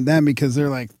laughing at them because they're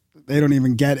like, they don't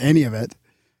even get any of it.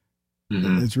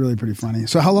 Mm-hmm. It's really pretty funny.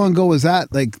 So how long ago was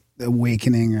that, like,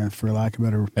 awakening, for lack of a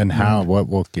better? And what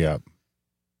woke you up?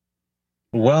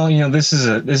 Well, this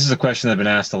is a question that I've been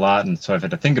asked a lot, and so I've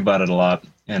had to think about it a lot.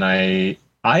 And I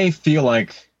feel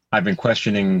like I've been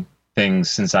questioning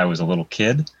things since I was a little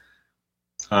kid.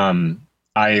 I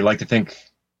like to think.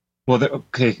 Well,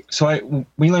 okay. So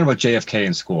we learned about JFK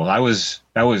in school.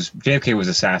 JFK was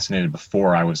assassinated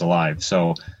before I was alive.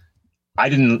 So I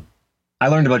learned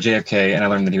about JFK, and I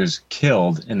learned that he was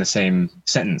killed in the same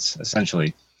sentence,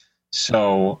 essentially.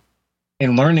 So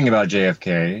in learning about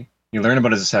JFK, you learn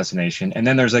about his assassination, and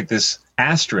then there's like this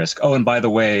asterisk. Oh, and by the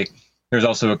way, there's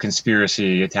also a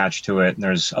conspiracy attached to it. And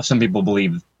there's some people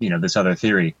believe, this other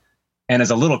theory. And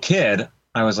as a little kid,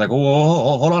 I was like,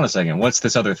 whoa, hold on a second. What's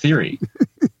this other theory?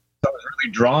 So I was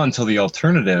really drawn to the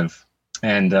alternative,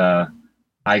 and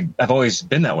I've always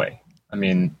been that way. I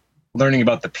mean, learning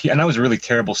about and I was a really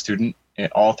terrible student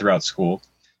all throughout school.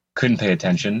 Couldn't pay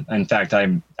attention. In fact,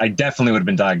 I definitely would have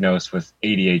been diagnosed with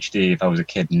ADHD if I was a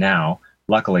kid now.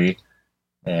 Luckily,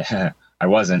 I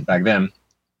wasn't back then.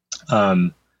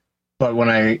 But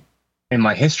in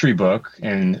my history book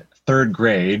in third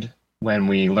grade, when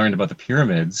we learned about the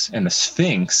pyramids and the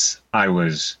Sphinx, I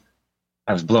was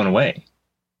blown away,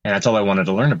 and that's all I wanted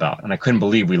to learn about. And I couldn't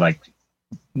believe we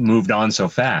moved on so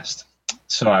fast.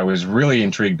 So I was really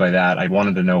intrigued by that. I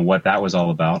wanted to know what that was all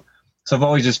about. So I've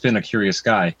always just been a curious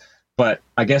guy. But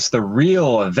I guess the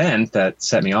real event that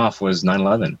set me off was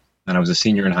 9/11. And I was a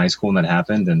senior in high school when that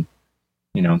happened. And,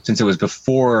 since it was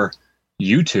before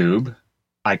YouTube,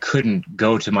 I couldn't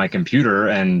go to my computer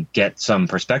and get some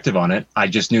perspective on it. I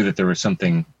just knew that there was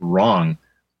something wrong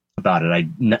about it.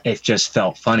 It just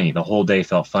felt funny. The whole day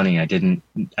felt funny. I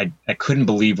couldn't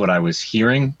believe what I was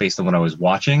hearing based on what I was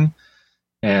watching.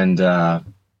 And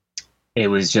it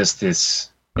was just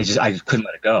I couldn't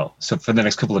let it go. So for the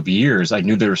next couple of years, I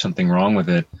knew there was something wrong with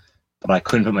it, but I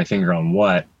couldn't put my finger on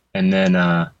what. And then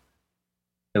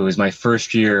it was my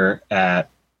first year at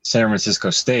San Francisco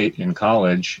State in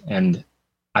college, and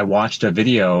I watched a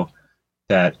video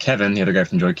that Kevin, the other guy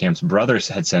from Joycamp's brothers,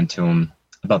 had sent to him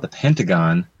about the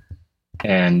Pentagon,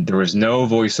 and there was no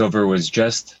voiceover. It was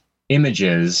just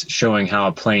images showing how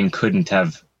a plane couldn't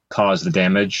have caused the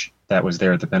damage that was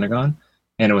there at the Pentagon,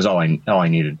 and it was all I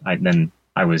needed. I've been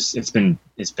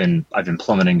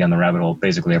plummeting down the rabbit hole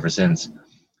basically ever since.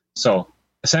 So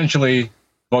essentially, I've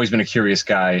always been a curious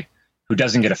guy who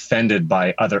doesn't get offended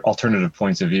by other alternative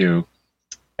points of view,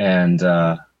 and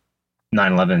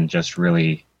 9/11 just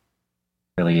really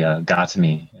got to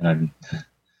me, and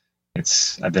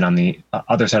I've been on the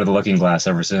other side of the looking glass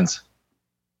ever since.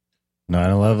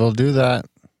 9/11 will do that.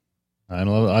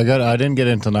 9/11. I didn't get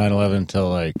into 9/11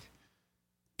 until a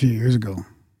few years ago.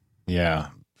 Yeah,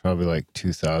 probably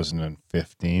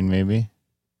 2015, maybe.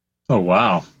 Oh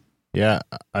wow! Yeah,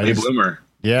 late bloomer.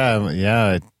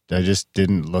 Yeah. I just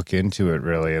didn't look into it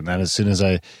really, and then as soon as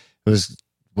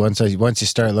once you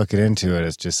start looking into it,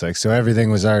 it's just so everything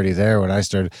was already there when I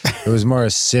started. It was more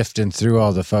a sifting through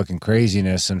all the fucking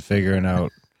craziness and figuring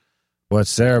out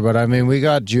what's there. But I mean, we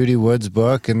got Judy Wood's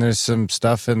book, and there's some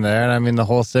stuff in there, and I mean, the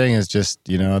whole thing is just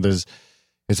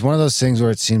it's one of those things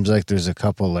where it seems like there's a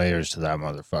couple layers to that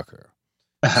motherfucker.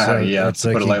 So yeah,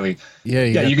 to put it lightly. Yeah,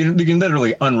 you can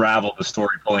literally unravel the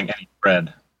story pulling any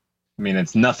thread. I mean,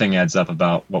 nothing adds up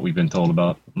about what we've been told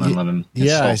about 9/11.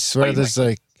 Yeah, I swear there's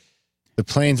the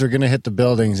planes were going to hit the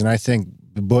buildings, and I think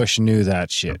Bush knew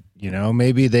that shit.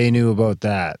 Maybe they knew about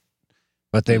that,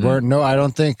 but they weren't. No, I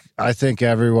don't think. I think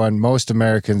most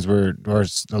Americans were, or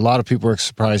a lot of people were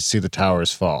surprised to see the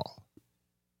towers fall.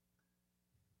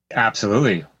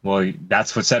 Absolutely. Well,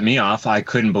 that's what set me off. I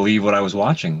couldn't believe what I was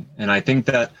watching. And I think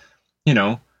that,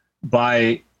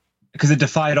 because it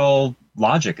defied all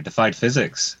logic, it defied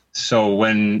physics. So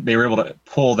when they were able to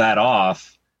pull that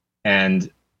off,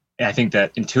 and I think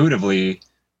that intuitively,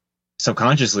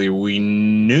 subconsciously, we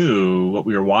knew what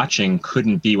we were watching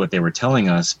couldn't be what they were telling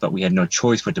us, but we had no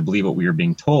choice but to believe what we were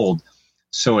being told.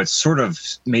 So it sort of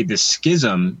made this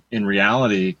schism in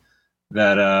reality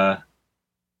that a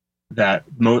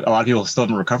lot of people still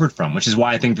haven't recovered from, which is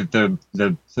why I think that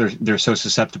they're so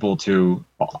susceptible to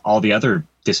all the other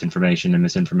disinformation and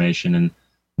misinformation and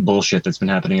bullshit that's been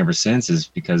happening ever since, is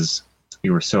because we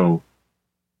were so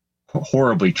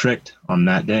horribly tricked on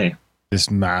that day.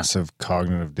 This massive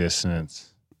cognitive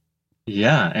dissonance.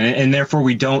 Yeah, and therefore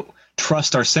we don't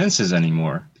trust our senses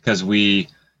anymore because we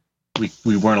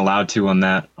weren't allowed to on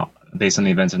that based on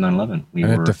the events of 9/11.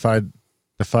 It defied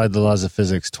the laws of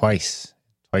physics twice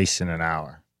in an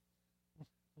hour.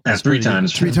 That's three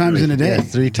times in a day. Yeah,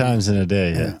 3 times in a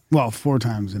day. Yeah. Well, 4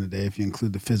 times in a day if you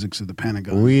include the physics of the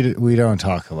Pentagon. We don't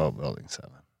talk about Building 7.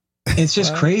 It's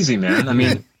just crazy, man. I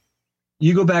mean,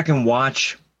 you go back and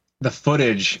watch the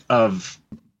footage of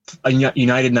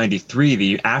United 93,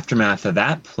 the aftermath of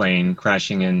that plane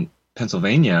crashing in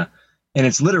Pennsylvania, and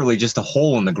it's literally just a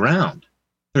hole in the ground.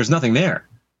 There's nothing there.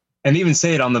 And they even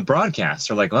say it on the broadcast.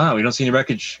 They're like, wow, we don't see any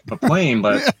wreckage of a plane,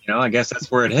 but I guess that's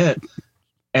where it hit.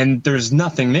 And there's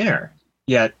nothing there.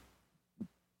 Yet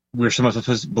we're supposed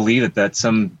to believe that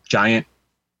some giant,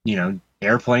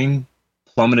 airplane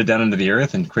plummeted down into the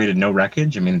earth and created no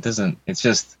wreckage. I mean,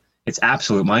 it's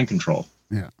absolute mind control.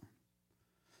 Yeah.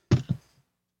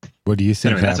 What do you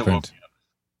think happened?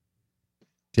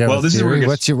 Yeah. Well, this theory?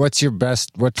 Is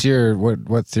where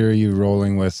what theory are you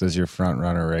rolling with as your front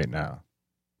runner right now?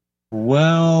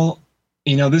 Well,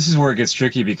 this is where it gets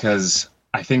tricky because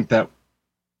I think that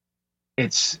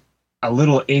it's a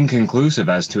little inconclusive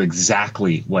as to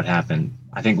exactly what happened.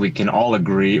 I think we can all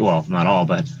agree, well, not all,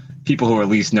 but people who at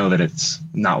least know that it's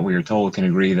not what we were told can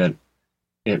agree that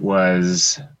it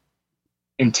was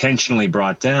intentionally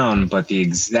brought down, but the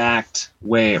exact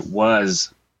way it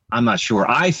was, I'm not sure.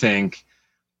 I think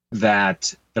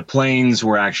that the planes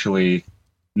were actually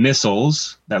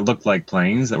missiles that looked like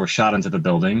planes that were shot into the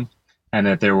building, and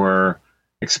that there were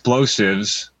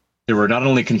explosives. There were not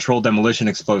only controlled demolition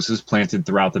explosives planted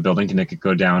throughout the building to make it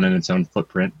go down in its own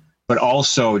footprint, but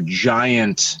also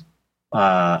giant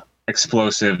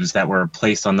explosives that were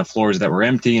placed on the floors that were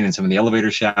empty and in some of the elevator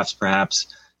shafts,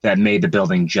 perhaps, that made the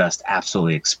building just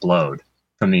absolutely explode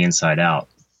from the inside out.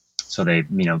 So they,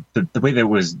 the way that it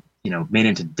was, made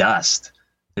into dust,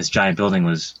 this giant building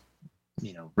was,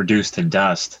 reduced to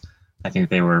dust. I think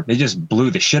they just blew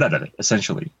the shit out of it,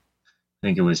 essentially. I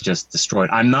think it was just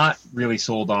destroyed. I'm not really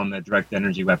sold on the direct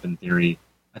energy weapon theory.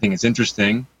 I think it's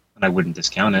interesting, and I wouldn't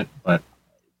discount it. But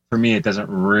for me, it doesn't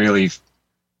really.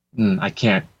 I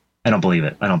don't believe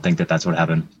it. I don't think that that's what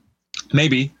happened.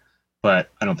 Maybe, but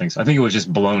I don't think so. I think it was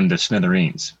just blown to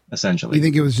smithereens, essentially. You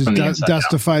think it was just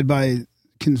dustified by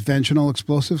conventional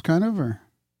explosives, kind of, or?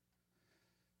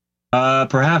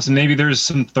 Perhaps. Maybe there's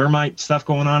some thermite stuff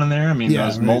going on in there. I mean,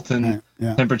 those molten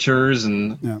temperatures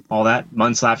and all that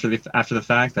months after the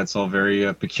fact. That's all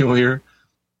very peculiar.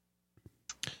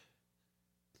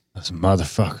 Those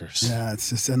motherfuckers. Yeah,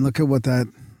 it's just, and look at what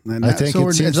that. I think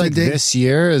it seems like this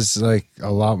year is like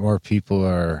a lot more people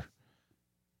are.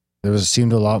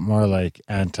 Seemed a lot more like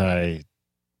it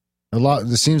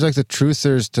seems like the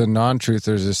truthers to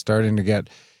non-truthers is starting to get.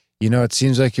 It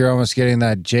seems like you're almost getting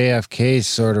that JFK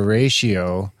sort of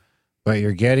ratio, but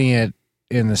you're getting it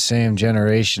in the same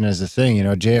generation as the thing.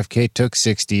 JFK took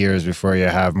 60 years before you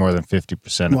have more than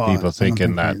 50% of people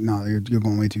thinking that. No, you're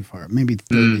going way too far. Maybe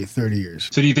 30 years.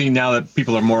 So do you think now that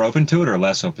people are more open to it or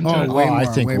less open to it? I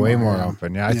think way more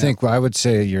open. Yeah, I would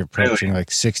say you're approaching like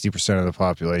 60% of the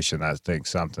population that thinks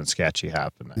something sketchy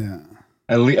happened. Yeah.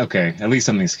 At least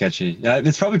something sketchy. Yeah,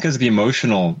 it's probably because of the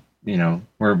emotional.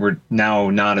 We're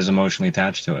now not as emotionally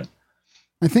attached to it.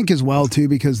 I think as well, too,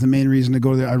 because the main reason to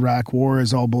go to the Iraq war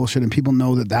is all bullshit, and people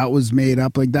know that was made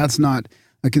up. Like, that's not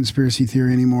a conspiracy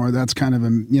theory anymore. That's kind of,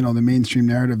 the mainstream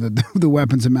narrative that the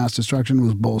weapons of mass destruction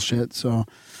was bullshit. So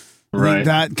right.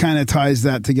 That kind of ties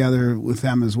that together with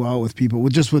them as well, with people,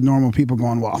 with normal people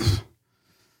going, well,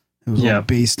 it was all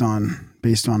based on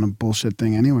a bullshit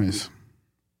thing anyways.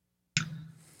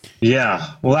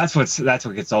 Yeah, well, that's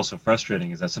what gets also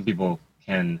frustrating is that some people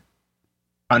can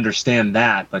understand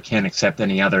that, but can't accept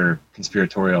any other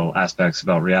conspiratorial aspects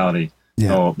about reality. Yeah.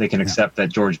 So they can accept that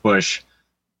George Bush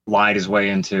lied his way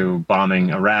into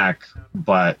bombing Iraq,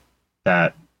 but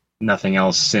that nothing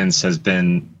else since has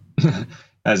been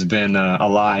a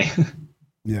lie.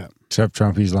 Yeah, except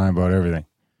Trump, he's lying about everything.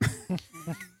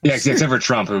 Yeah, except for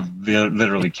Trump, who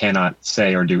literally cannot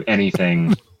say or do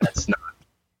anything that's not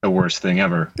the worst thing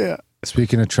ever. Yeah.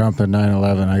 Speaking of Trump and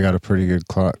 9/11, I got a pretty good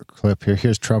clip here.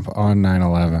 Here's Trump on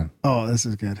 9/11. Oh, this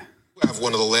is good. We have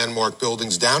one of the landmark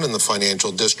buildings down in the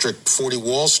financial district, 40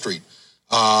 Wall Street.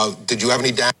 Did you have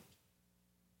any damage?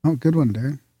 Oh, good one,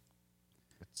 Darren.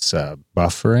 It's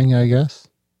buffering, I guess.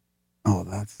 Oh,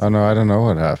 that's... Oh, no, I don't know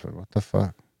what happened. What the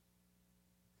fuck?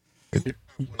 One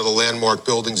of the landmark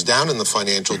buildings down in the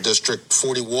financial district,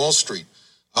 40 Wall Street.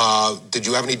 Did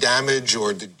you have any damage,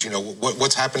 or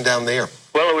what's happened down there?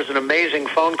 Well, it was an amazing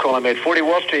phone call I made. 40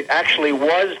 Wall Street actually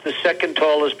was the second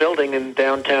tallest building in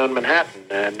downtown Manhattan,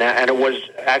 and it was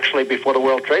actually, before the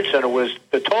World Trade Center, was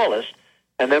the tallest.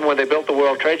 And then when they built the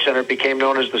World Trade Center, it became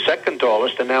known as the second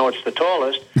tallest, and now it's the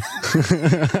tallest.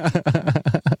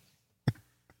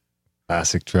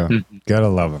 Classic Trump. Gotta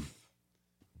love him.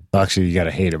 Actually, you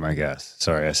gotta hate him, I guess.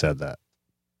 Sorry, I said that.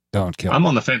 Don't kill him. I'm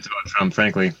on the fence about Trump,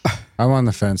 frankly. I'm on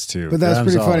the fence too. But that's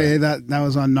pretty funny. That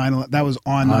was on 9/11. That was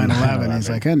on 9/11. He's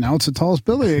like, hey, now it's the tallest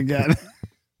building again.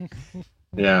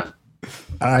 Yeah.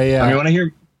 I mean, when I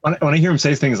hear when I hear him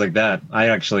say things like that, I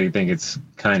actually think it's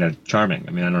kind of charming.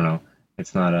 I mean, I don't know.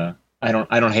 It's not I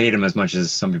don't hate him as much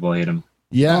as some people hate him.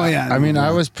 Yeah, Oh, yeah, I mean, yeah.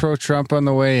 I was pro-Trump on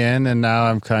the way in, and now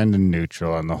I'm kind of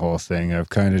neutral on the whole thing. I've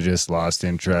kind of just lost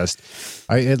interest.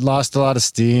 It lost a lot of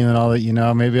steam and all that. You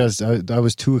know, maybe I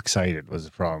was too excited was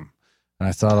the problem, and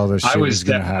I thought all this shit was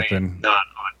going to happen. Not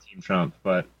on Team Trump,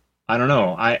 but I don't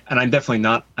know. I'm definitely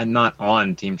not. I'm not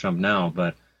on Team Trump now,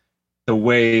 but the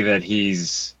way that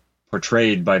he's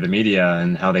portrayed by the media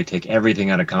and how they take everything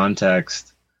out of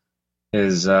context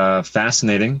is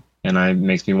fascinating. And it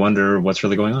makes me wonder what's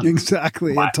really going on.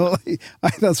 Exactly.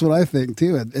 That's what I think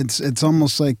too. It's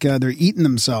almost like they're eating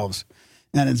themselves,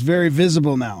 and it's very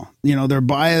visible now. You know, their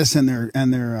bias and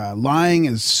their lying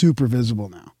is super visible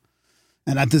now.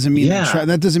 And that doesn't mean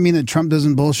that Trump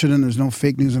doesn't bullshit and there's no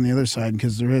fake news on the other side,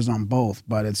 because there is on both.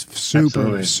 But it's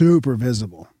super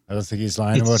visible. I don't think he's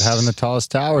lying about having the tallest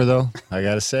tower, though. I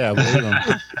got to say, I believe him.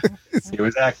 It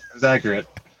was accurate.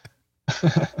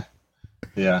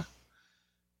 Yeah.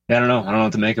 I don't know. I don't know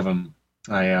what to make of him.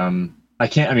 I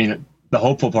can't. I mean, the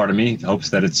hopeful part of me hopes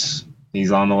that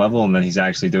he's on the level and that he's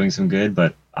actually doing some good.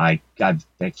 But I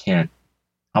can't.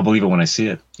 I'll believe it when I see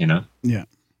it. You know. Yeah.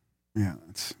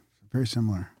 It's very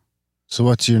similar. So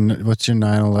what's your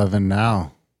 9/11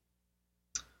 now?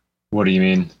 What do you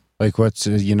mean? Like, what's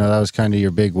that was kind of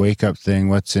your big wake up thing.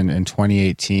 What's in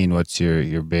 2018? What's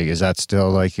your big? Is that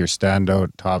still like your standout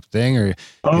top thing, or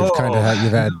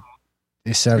you've had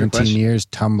 17 years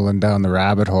tumbling down the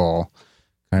rabbit hole?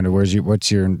 Kind of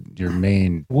what's your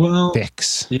main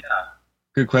fix? Yeah,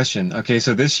 good question. Okay,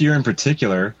 so this year in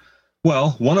particular,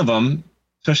 one of them,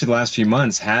 especially the last few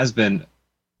months, has been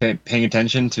paying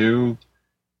attention to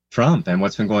Trump and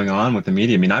what's been going on with the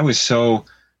media. I mean, I was so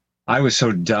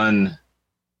done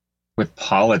with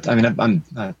politics. I mean,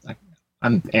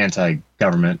 I'm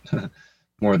anti-government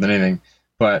more than anything.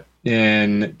 But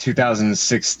in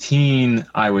 2016,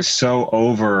 I was so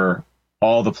over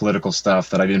all the political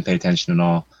stuff that I didn't pay attention at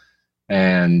all.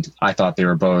 And I thought they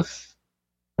were both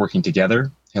working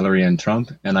together, Hillary and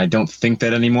Trump. And I don't think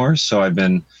that anymore. So I've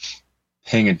been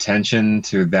paying attention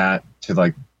to that, to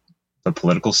like the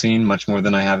political scene much more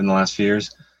than I have in the last few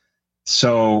years.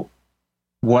 So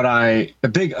the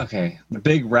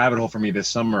big rabbit hole for me this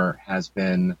summer has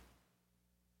been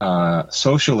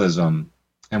socialism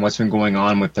and what's been going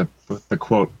on with the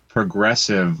quote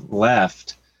progressive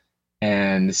left,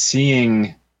 and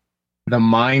seeing the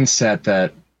mindset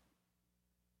that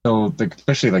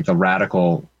especially like the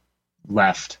radical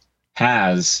left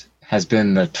has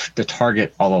been the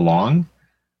target all along.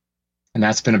 And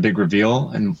that's been a big reveal.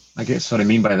 And I guess what I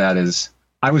mean by that is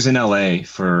I was in LA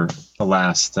for the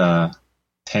last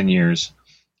 10 years,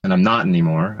 and I'm not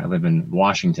anymore. I live in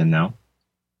Washington now.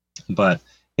 But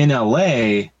in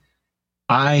LA,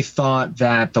 I thought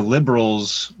that the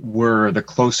liberals were the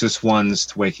closest ones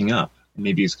to waking up.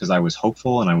 Maybe it's because I was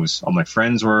hopeful and all my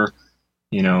friends were,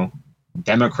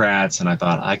 Democrats, and I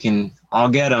thought I'll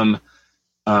get them.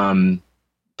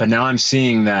 But now I'm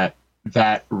seeing that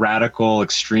radical,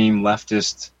 extreme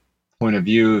leftist point of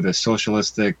view, the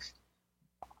socialistic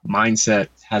mindset,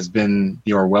 has been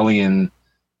the Orwellian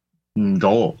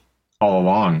goal all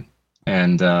along.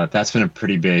 And that's been a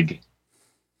pretty big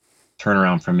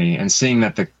turnaround for me. And seeing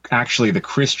that the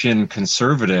Christian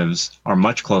conservatives are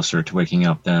much closer to waking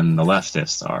up than the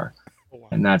leftists are.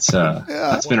 And that's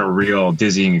been a real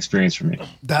dizzying experience for me.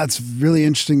 That's really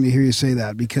interesting to hear you say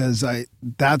that, because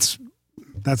that's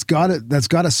got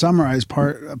to summarize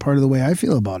part of the way I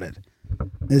feel about it.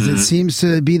 Is It seems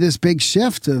to be this big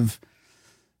shift of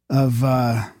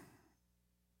the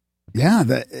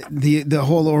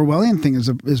whole Orwellian thing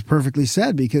is perfectly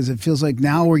said, because it feels like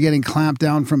now we're getting clamped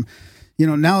down from,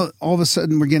 now all of a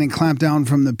sudden we're getting clamped down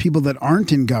from the people that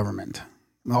aren't in government.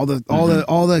 All the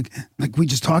like we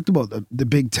just talked about, the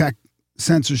big tech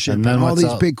censorship and all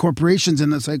these big corporations,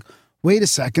 and it's like, wait a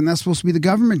second, that's supposed to be the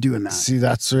government doing that. See,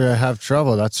 that's where I have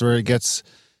trouble. That's where it gets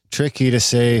tricky to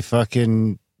say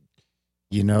fucking,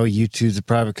 YouTube's a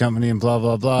private company and blah,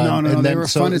 blah, blah. No, and they were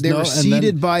funded. They were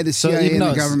seeded by the CIA and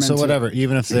the government. So whatever,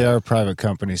 even if they are a private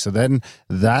company. So then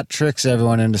that tricks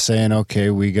everyone into saying,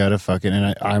 okay, we got to fucking,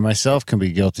 and I myself can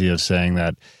be guilty of saying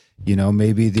that,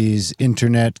 maybe these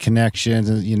internet connections,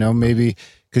 and, maybe,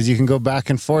 because you can go back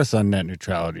and forth on net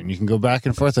neutrality, and you can go back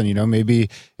and forth on, maybe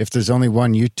if there's only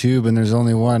one YouTube and there's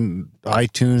only one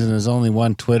iTunes and there's only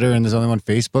one Twitter and there's only one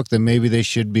Facebook, then maybe they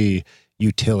should be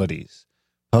utilities,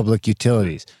 public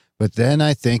utilities. But then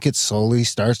I think it slowly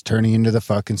starts turning into the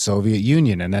fucking Soviet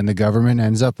Union, and then the government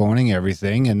ends up owning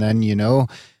everything. And then,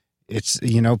 it's,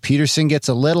 Peterson gets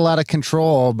a little out of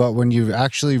control, but when you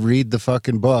actually read the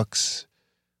fucking books,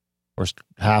 or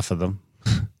half of them.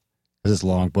 This is a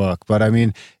long book, but I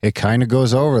mean, it kind of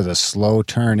goes over the slow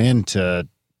turn into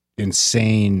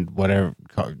insane, whatever.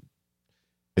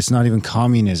 It's not even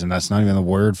communism. That's not even the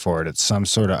word for it. It's some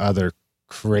sort of other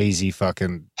crazy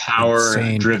fucking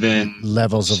power-driven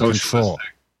levels of control.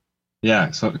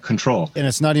 Yeah, so control. And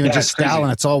it's not even just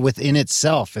Stalin. It's all within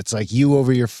itself. It's like you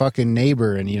over your fucking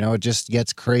neighbor, and it just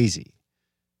gets crazy.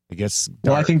 It gets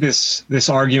dark. Well, I think this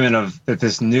argument of that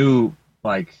this new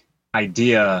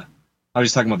idea. I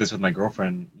was talking about this with my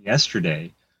girlfriend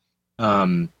yesterday.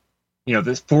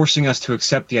 This forcing us to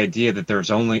accept the idea that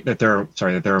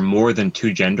there are more than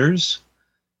two genders.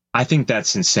 I think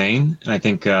that's insane, and I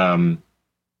think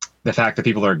the fact that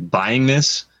people are buying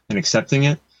this and accepting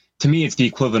it, to me, it's the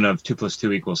equivalent of 2 +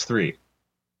 2 = 3,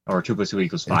 or 2 + 2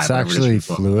 = 5. It's actually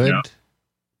fluid.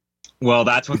 Well,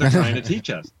 that's what they're trying to teach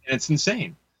us, and it's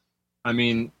insane. I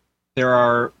mean,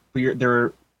 there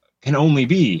can only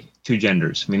be two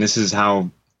genders. I mean, this is how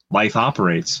life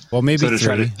operates. Well, maybe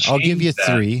so 3. I'll give you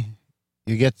 3.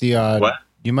 You get the odd. What?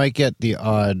 You might get the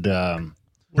odd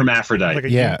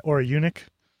hermaphrodite, or a eunuch.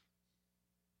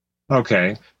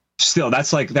 Okay, still, that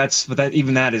is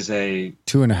a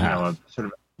 2.5. Sort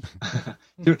of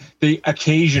the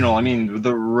occasional. I mean,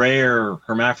 the rare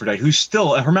hermaphrodite who's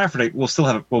still a hermaphrodite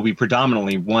will be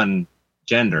predominantly one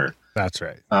gender. That's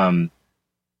right.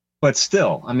 But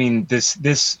still, I mean,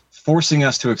 this forcing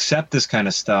us to accept this kind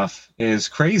of stuff is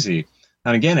crazy.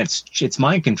 And again, it's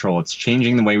mind control. It's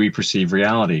changing the way we perceive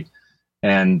reality,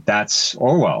 and that's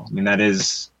Orwell. I mean,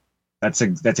 that's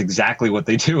exactly what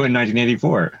they do in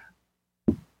 1984.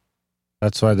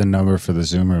 That's why the number for the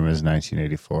Zoom room is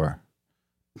 1984.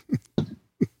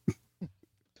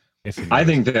 I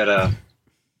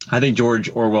think George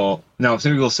Orwell. Now,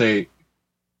 some people say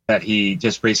that he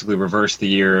just basically reversed the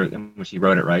year in which he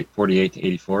wrote it, right? 48 to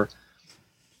 84.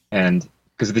 And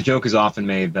because the joke is often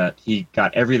made that he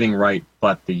got everything right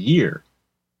but the year.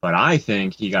 But I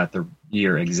think he got the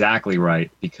year exactly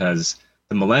right, because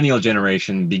the millennial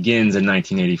generation begins in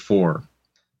 1984.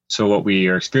 So what we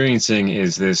are experiencing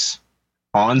is this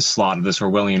onslaught of this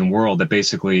Orwellian world that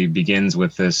basically begins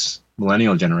with this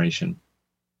millennial generation.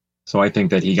 So I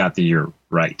think that he got the year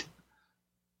right.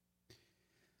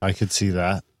 I could see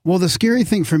that. Well, the scary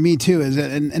thing for me too is that,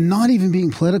 and not even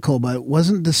being political, but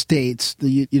wasn't the states,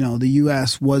 the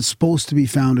U.S. was supposed to be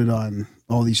founded on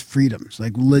all these freedoms,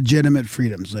 like legitimate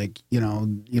freedoms, like you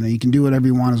can do whatever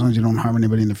you want as long as you don't harm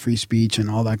anybody in the free speech and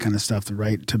all that kind of stuff, the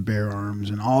right to bear arms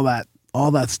and all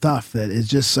that stuff. That is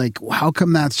just like, how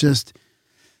come that's just?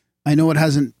 I know it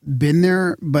hasn't been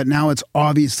there, but now it's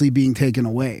obviously being taken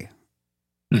away.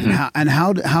 Mm-hmm. And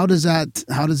how does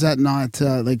that not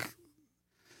like?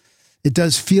 It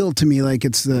does feel to me like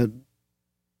it's the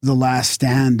last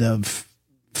stand of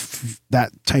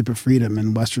that type of freedom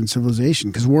in Western civilization,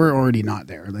 because we're already not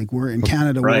there. Like we're in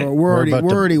Canada, right. we're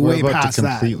already way past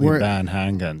that. We're completely ban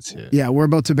handguns here. Yeah, we're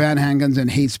about to ban handguns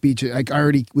and hate speech. Like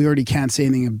we already can't say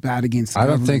anything bad against. I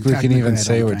don't think we can even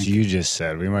say what you just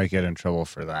said. We might get in trouble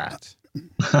for that.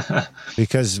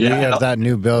 Because we have that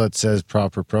new bill that says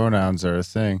proper pronouns are a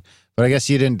thing. But I guess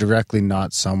you didn't directly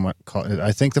not somewhat call it.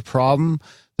 I think the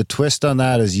twist on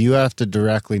that is you have to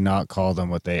directly not call them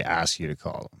what they ask you to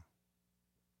call them.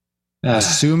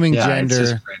 Assuming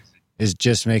gender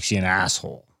just makes you an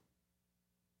asshole.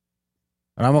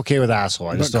 And I'm okay with asshole.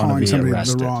 I just don't want to be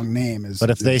arrested. The wrong name is.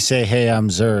 But if they say, "Hey, I'm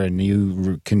Zur," and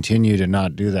you continue to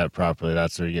not do that properly,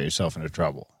 that's where you get yourself into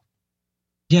trouble.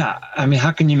 Yeah, I mean,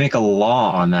 how can you make a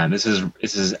law on that? This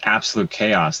is absolute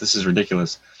chaos. This is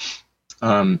ridiculous.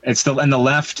 And the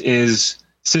left is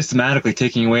systematically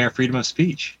taking away our freedom of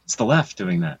speech. It's the left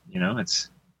doing that.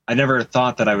 I never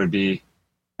thought that I would be.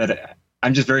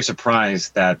 I'm just very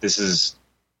surprised that this is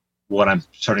what I'm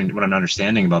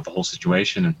understanding about the whole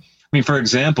situation. And I mean, for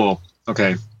example,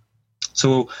 okay,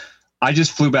 so I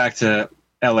just flew back to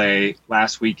LA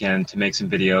last weekend to make some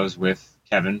videos with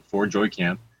Kevin for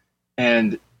Joycamp.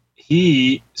 And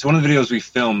so one of the videos we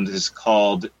filmed is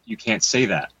called "You Can't Say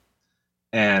That."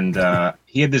 And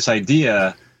he had this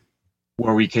idea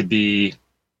where we could be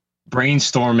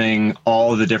brainstorming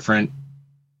all of the different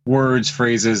words,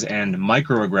 phrases, and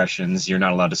microaggressions you're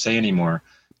not allowed to say anymore.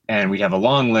 And we'd have a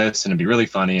long list and it'd be really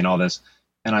funny and all this.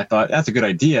 And I thought, that's a good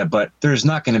idea, but there's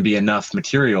not going to be enough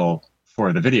material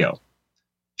for the video.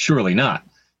 Surely not.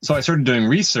 So I started doing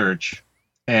research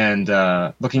and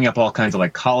looking up all kinds of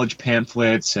like college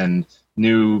pamphlets and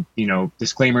new,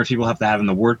 disclaimers people have to have in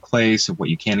the workplace of what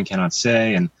you can and cannot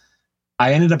say. And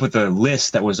I ended up with a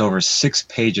list that was over 6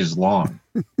 pages long,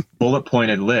 bullet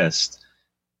pointed list,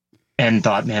 and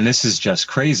thought, man, this is just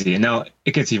crazy. And now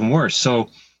it gets even worse. So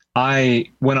I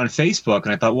went on Facebook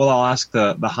and I thought, well, I'll ask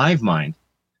the hive mind.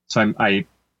 So I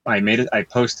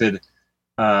posted,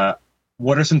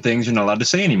 what are some things you're not allowed to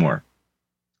say anymore?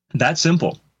 That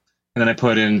simple. And then I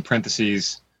put in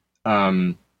parentheses,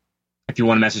 if you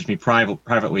want to message me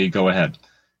privately, go ahead.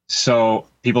 So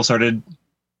people started,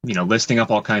 listing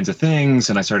up all kinds of things,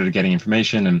 and I started getting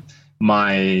information. And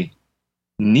my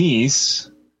niece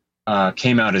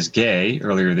came out as gay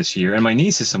earlier this year, and my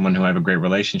niece is someone who I have a great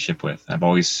relationship with. I've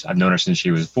known her since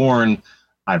she was born.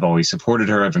 I've always supported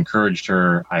her. I've encouraged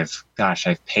her. I've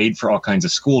paid for all kinds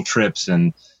of school trips,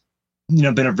 and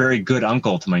been a very good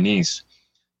uncle to my niece.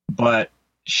 But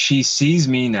she sees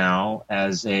me now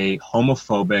as a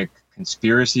homophobic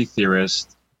conspiracy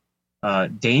theorist,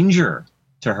 danger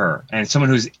to her, and someone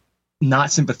who's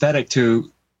not sympathetic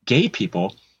to gay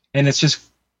people. And it's just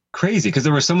crazy because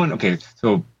there was someone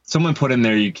put in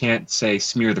there, you can't say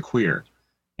smear the queer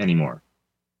anymore.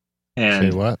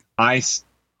 And say what?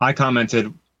 I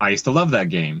commented, I used to love that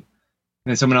game.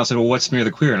 And then someone else said, well, what's smear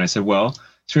the queer? And I said, well,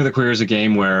 smear the queer is a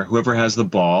game where whoever has the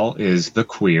ball is the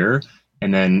queer,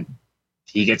 and then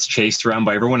he gets chased around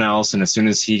by everyone else, and as soon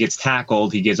as he gets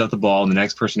tackled, he gives up the ball, and the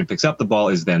next person who picks up the ball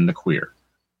is then the queer.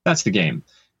 That's the game.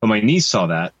 But my niece saw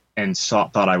that and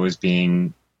thought I was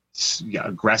being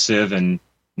aggressive and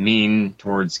mean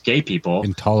towards gay people.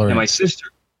 Intolerant. And my sister,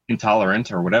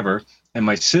 intolerant or whatever, and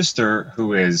my sister,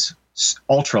 who is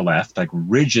ultra left, like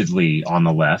rigidly on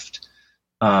the left,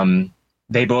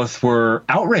 they both were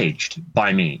outraged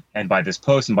by me and by this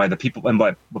post and by the people and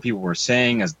by what people were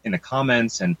saying as in the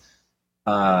comments. And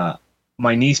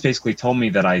my niece basically told me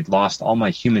that I'd lost all my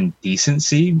human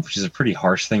decency, which is a pretty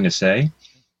harsh thing to say.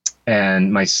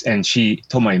 And she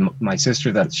told my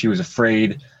sister that she was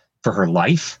afraid for her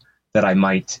life,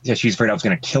 she was afraid I was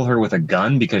going to kill her with a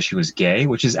gun because she was gay,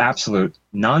 which is absolute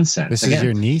nonsense. This is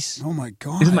your niece? Oh my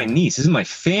God. This is my niece. This is my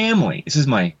family. This is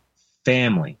my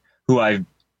family who I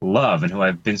love and who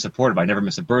I've been supportive of. I never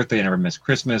miss a birthday. I never miss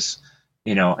Christmas,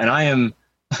 and I am,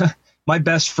 my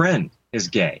best friend is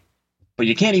gay, but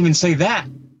you can't even say that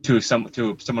to someone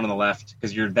on the left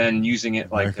because you're then using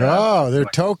it like you're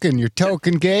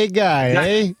token gay guy,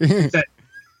 eh?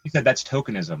 He said that's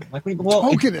tokenism. Like, well,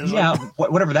 tokenism.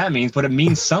 Whatever that means, but it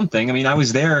means something. I mean, I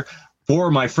was there for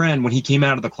my friend when he came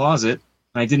out of the closet.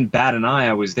 I didn't bat an eye.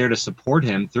 I was there to support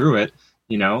him through it,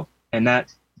 and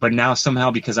that. But now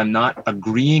somehow, because I'm not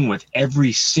agreeing with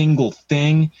every single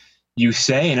thing you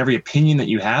say and every opinion that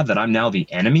you have, that I'm now the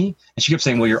enemy. And she kept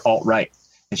saying, well, you're alt-right.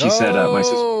 And she said,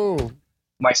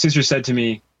 my sister said to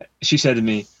me,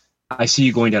 I see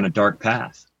you going down a dark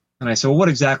path. And I said, well, what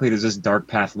exactly does this dark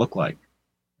path look like?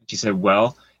 And she said,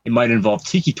 well, it might involve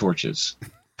tiki torches.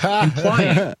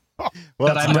 Implying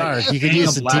well, it's dark. You could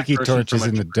use the tiki torches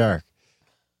in the dark.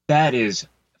 That is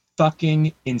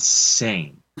fucking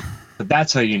insane. But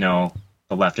that's how you know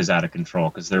the left is out of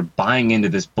control, because they're buying into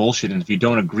this bullshit. And if you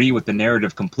don't agree with the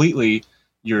narrative completely,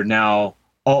 you're now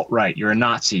alt-right, you're a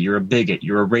Nazi, you're a bigot,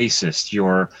 you're a racist,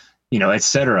 you're,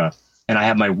 etc. And I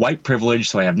have my white privilege,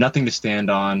 so I have nothing to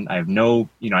stand on. I have no,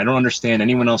 I don't understand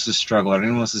anyone else's struggle or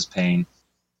anyone else's pain.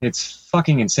 It's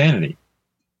fucking insanity.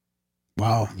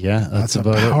 Wow. Yeah, that's a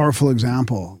powerful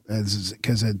example,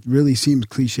 because it really seems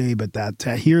cliche, but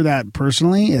to hear that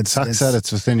personally, it sucks that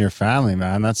it's within your family,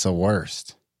 man. That's the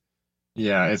worst.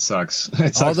 Yeah, it sucks.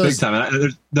 It sucks big time.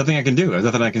 There's nothing I can do. There's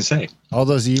nothing I can say. All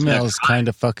those emails kind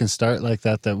of fucking start like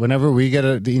that. That whenever we get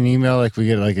an email, like we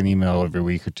get like an email every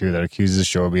week or two that accuses the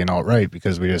show of being alt-right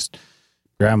because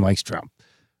Graham likes Trump.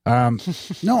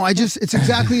 No, it's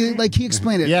exactly like he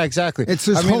explained it. Yeah, exactly. It's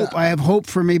just hope. I have hope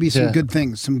for maybe some good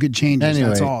things, some good changes. Anyway,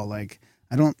 that's all. Like,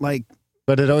 I don't like.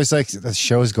 But it always like the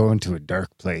show's going to a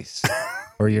dark place,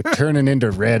 or you're turning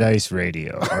into Red Ice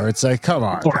Radio, or it's like, come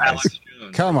on, guys.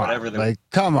 Come on,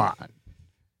 come on.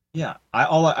 Yeah,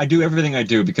 I do everything I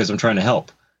do because I'm trying to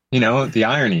help. The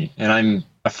irony, and I'm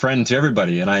a friend to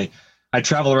everybody, and I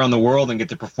travel around the world and get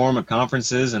to perform at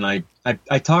conferences, and I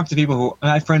talk to people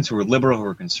I have friends who are liberal, who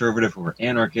are conservative, who are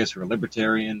anarchists, who are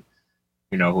libertarian,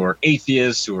 who are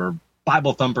atheists, who are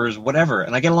Bible thumpers, whatever,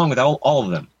 and I get along with all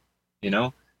of them.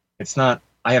 It's not,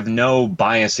 I have no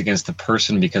bias against the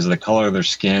person because of the color of their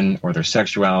skin or their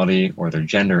sexuality or their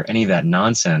gender, any of that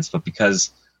nonsense, but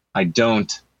because I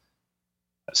don't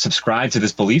subscribe to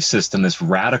this belief system, this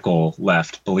radical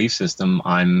left belief system,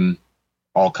 I'm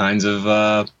all kinds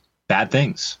of bad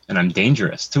things, and I'm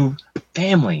dangerous to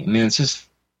family. I mean, it's just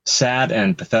sad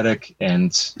and pathetic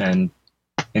and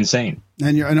insane.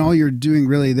 And all you're doing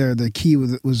really there, the key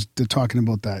was to talking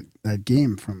about that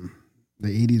game from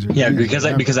the 80s or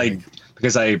 90s,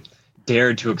 because I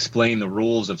dared to explain the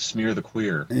rules of smear the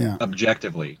queer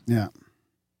objectively. Yeah.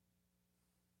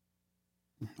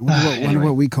 Wonder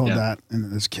what we called that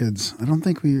as kids. I don't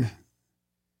think we.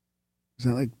 Is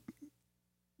that like?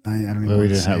 I don't even. We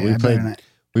didn't have.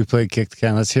 We played Kick the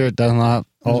Can. Let's hear it. Dunlop.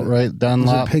 Alt-right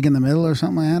Dunlop. Was it Pig in the Middle or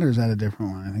something like that, or is that a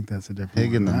different one? I think that's a different Pig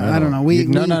one. in the Middle. I don't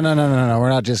know. No. We're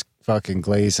not just fucking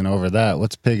glazing over that.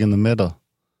 What's Pig in the Middle?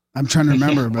 I'm trying to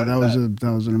remember, but that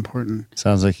was an important.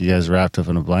 Sounds like you guys wrapped up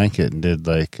in a blanket and did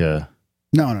like. No.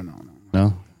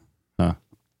 No? Huh.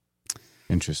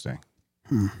 Interesting.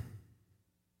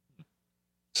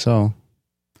 So,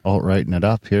 alt-righting it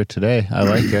up here today. I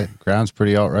like it. Ground's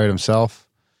pretty alt-right himself.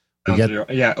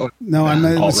 No, I'm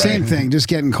the same thing. Just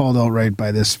getting called alt-right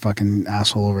by this fucking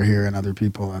asshole over here and other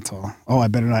people. That's all. Oh, I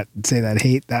better not say that.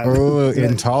 Hate that. Oh,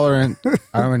 intolerant.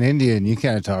 I'm an Indian. You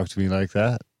can't talk to me like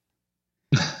that.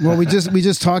 Well, we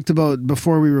just talked about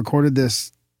before we recorded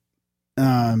this,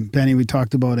 Benny. We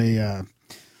talked about a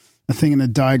thing in the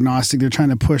diagnostic. They're trying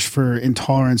to push for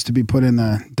intolerance to be put in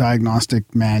the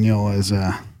diagnostic manual as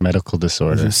a medical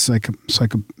disorder, as a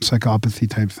psychopathy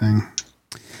type thing.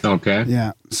 Okay.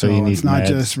 Yeah. So it's not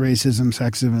just racism,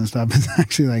 sexism, and stuff. It's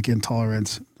actually like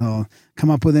intolerance. They'll come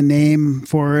up with a name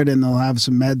for it, and they'll have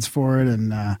some meds for it.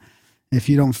 And if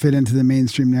you don't fit into the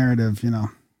mainstream narrative, you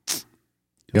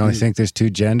only think there's two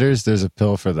genders. There's a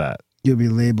pill for that. You'll be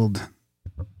labeled.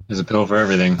 There's a pill for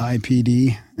everything.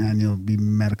 IPD, and you'll be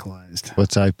medicalized.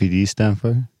 What's IPD stand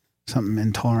for? Something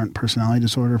intolerant personality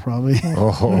disorder, probably.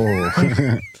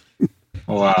 Oh.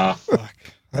 Wow. Fuck.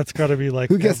 That's got to be like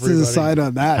who gets to decide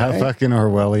on that? How fucking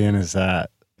Orwellian is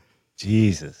that?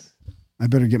 Jesus. I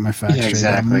better get my facts straight.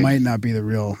 Exactly. That might not be the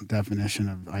real definition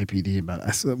of IPD, but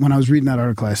when I was reading that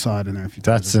article, I saw it in there.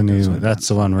 That's the new. That's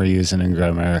the one we're using in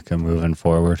Grimerica moving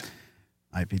forward.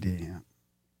 IPD. Yeah.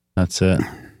 That's it.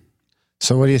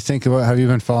 So, what do you think about? Have you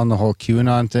been following the whole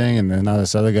QAnon thing? And then now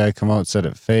this other guy come out and said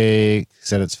it's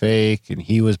fake, and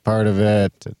he was part of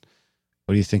it.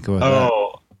 What do you think about that?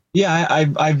 Oh, yeah,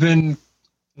 I've been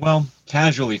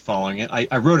casually following it.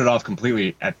 I wrote it off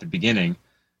completely at the beginning,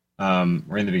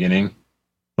 or in the beginning,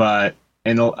 but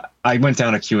I went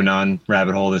down a QAnon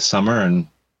rabbit hole this summer, and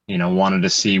wanted to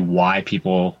see why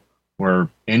people were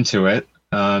into it.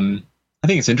 I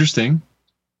think it's interesting.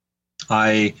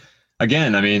 I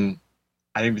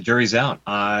think the jury's out.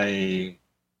 I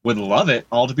would love it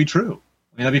all to be true.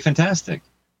 That'd be fantastic.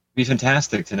 It'd be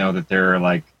fantastic to know that there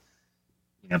are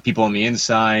people on the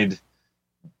inside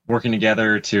working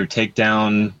together to take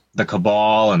down the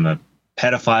cabal and the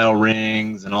pedophile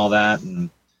rings and all that, and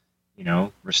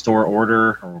restore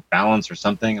order or balance or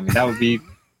something. That would be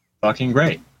fucking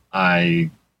great.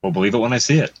 I will believe it when I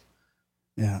see it.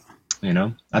 Yeah.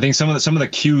 I think some of the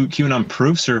QAnon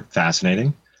proofs are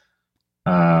fascinating.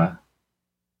 The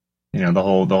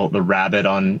rabbit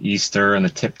on Easter and the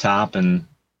tip top and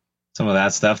some of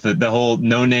that stuff. The whole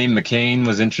No Name McCain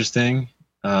was interesting.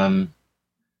 But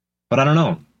I don't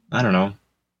know.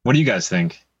 What do you guys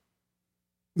think?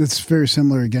 It's very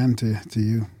similar again to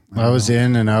you. I was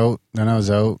in and out, then I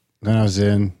was out, then I was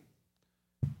in.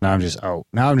 Now I'm just out.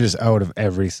 Now I'm just out of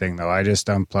everything, though. I just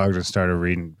unplugged and started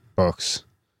reading books,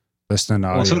 listening to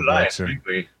audio so did books.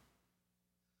 Frankly.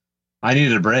 I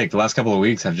needed a break. The last couple of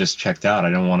weeks, I've just checked out. I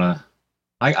don't want to.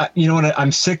 You know what?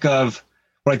 I'm sick of.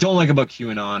 What I don't like about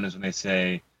QAnon is when they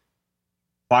say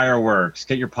fireworks,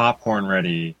 get your popcorn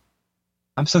ready.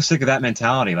 I'm so sick of that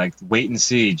mentality. Like, wait and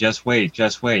see, just wait.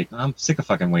 I'm sick of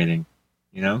fucking waiting.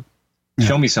 Yeah.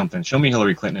 Show me something. Show me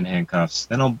Hillary Clinton in handcuffs.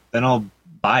 Then I'll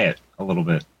buy it a little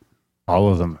bit. All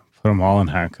of them. Put them all in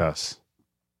handcuffs.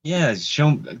 Yeah.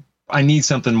 I need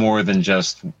something more than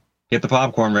just get the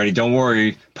popcorn ready. Don't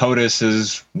worry. POTUS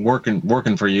is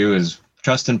working for you. Is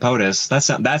trust in POTUS.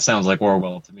 That sounds like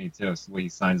Orwell to me too. It's the way he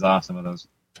signs off some of those.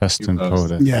 Trust in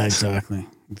POTUS. Yeah, exactly.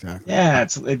 Yeah,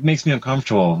 it makes me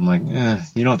uncomfortable. I'm like,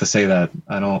 you don't have to say that.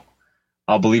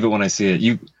 I'll believe it when I see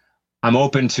it. I'm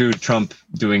open to Trump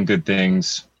doing good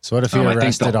things. So what if he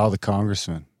arrested all the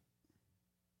congressmen?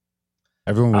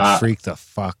 Everyone would freak the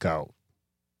fuck out.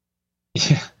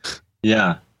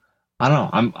 Yeah. I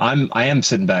don't know. I am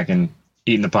sitting back and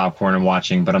eating the popcorn and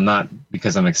watching, but I'm not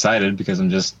because I'm excited, because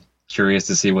I'm just curious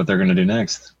to see what they're going to do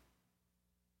next.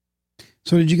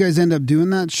 So did you guys end up doing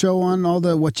that show on all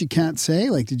the what you can't say?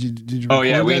 Like, did you? Oh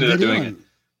yeah, we ended up doing it.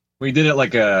 We did it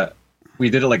like a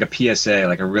PSA,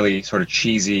 like a really sort of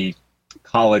cheesy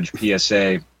college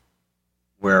PSA,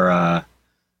 where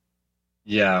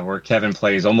Kevin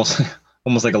plays almost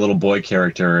like a little boy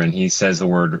character, and he says the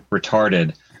word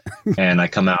retarded, and I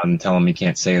come out and tell him he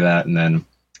can't say that, and then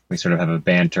we sort of have a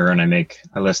banter, and I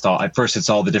list all. At first,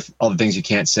 it's all the things you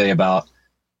can't say about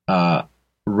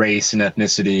race and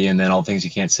ethnicity, and then all the things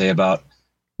you can't say about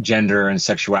gender and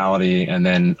sexuality, and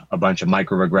then a bunch of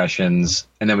microaggressions,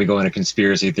 and then we go into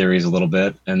conspiracy theories a little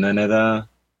bit, and then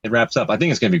it wraps up. I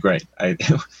think it's going to be great.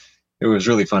 It was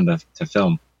really fun to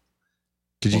film.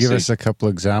 Could you give us a couple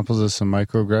examples of some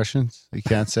microaggressions you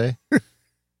can't say?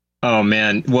 Oh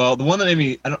man, well, the one that made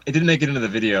me, it didn't make it into the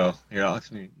video. Here,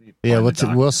 Alex,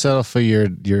 we'll settle for your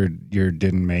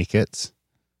didn't make it.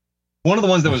 One of the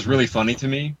ones that was really funny to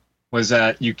me was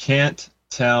that you can't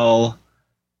say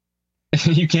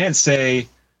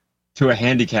to a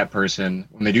handicapped person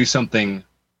when they do something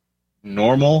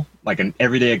normal, like an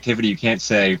everyday activity, you can't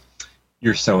say,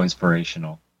 "You're so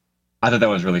inspirational." I thought that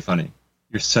was really funny.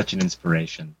 You're such an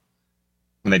inspiration.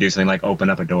 When they do something like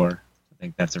open up a door. I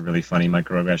think that's a really funny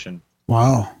microaggression.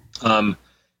 Wow.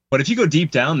 But if you go deep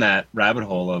down that rabbit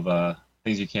hole of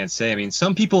things you can't say, I mean,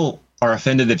 some people are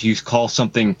offended if you call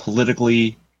something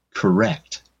politically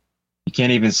correct. You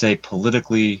can't even say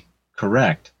politically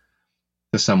correct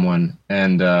to someone.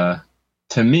 And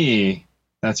to me,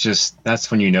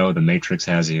 that's when you know the Matrix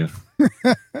has you.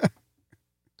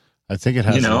 I think it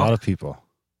has a lot of people.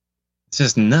 It's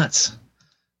just nuts.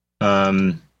 A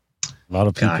lot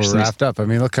of people wrapped up. I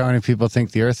mean, look how many people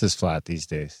think the earth is flat these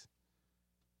days.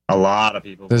 A lot of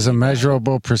people. There's a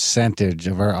measurable percentage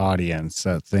of our audience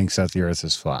that thinks that the earth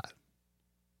is flat.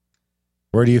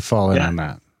 Where do you fall in on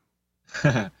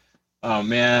that? Oh,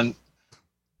 man.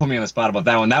 Put me on the spot about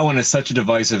that one. That one is such a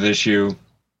divisive issue.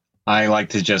 I like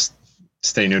to just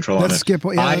stay neutral on it. Let's skip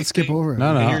over it.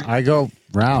 No, I go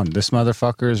round. This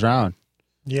motherfucker is round.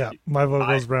 Yeah, my vote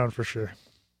goes round for sure.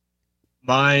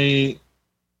 My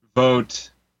vote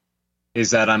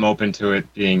is that I'm open to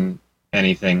it being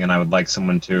anything, and I would like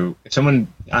someone to. If someone,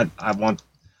 I want.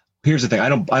 Here's the thing: I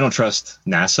don't trust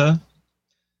NASA,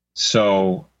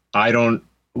 so I don't.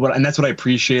 And that's what I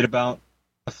appreciate about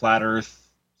the flat Earth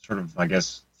sort of, I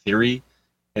guess, theory,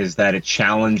 is that it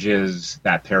challenges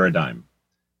that paradigm.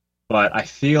 But I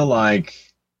feel like,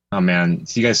 oh man,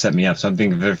 so you guys set me up. So I'm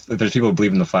thinking if there's people who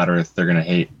believe in the flat Earth, they're gonna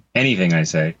hate anything I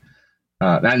say.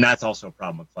 And that's also a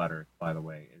problem with flat Earth, by the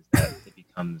way, is that it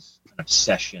becomes an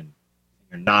obsession.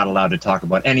 You're not allowed to talk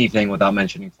about anything without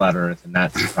mentioning flat Earth, and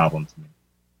that's a problem to me.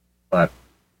 But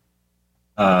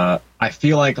I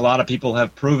feel like a lot of people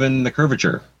have proven the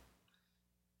curvature,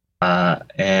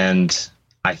 and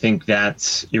I think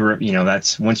that's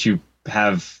that's once you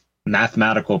have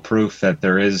mathematical proof that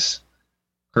there is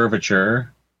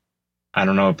curvature, I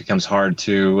don't know, it becomes hard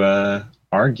to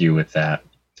argue with that.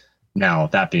 Now,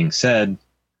 that being said,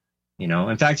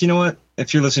 in fact, you know what?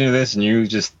 If you're listening to this and you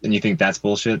think that's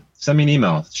bullshit, send me an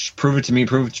email. Just prove it to me.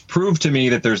 Prove to me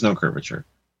that there's no curvature,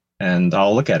 and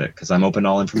I'll look at it because I'm open to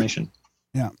all information.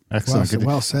 Yeah, excellent.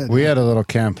 Well said. We had a little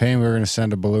campaign. We were going to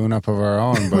send a balloon up of our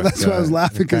own. But, well, that's why I was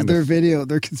laughing because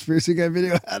their conspiracy guy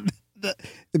video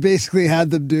it basically had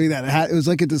them doing that. It was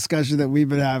like a discussion that we've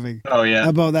been having. Oh yeah,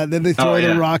 about that. Then they throw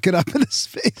the rocket up into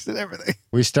space and everything.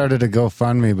 We started a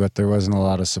GoFundMe, but there wasn't a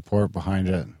lot of support behind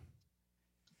it.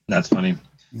 That's funny.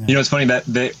 Yeah. It's funny that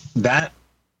that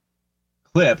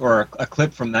clip, or a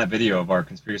clip from that video of our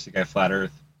conspiracy guy Flat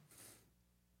Earth,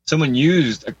 someone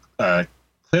used a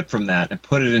clip from that and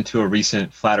put it into a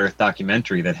recent Flat Earth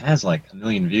documentary that has like 1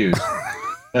 million views.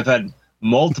 I've had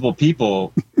multiple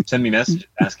people send me messages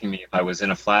asking me if I was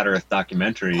in a Flat Earth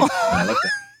documentary, and I looked at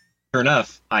it. Sure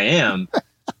enough, I am,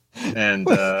 and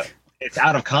it's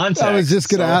out of context. I was just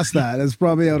going to ask that. It's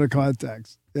probably out of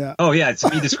context. Yeah. Oh yeah, it's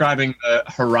me describing the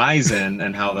horizon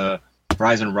and how the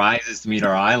horizon rises to meet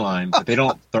our eye line, but they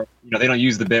don't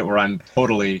use the bit where I'm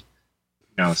totally,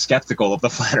 skeptical of the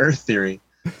flat Earth theory.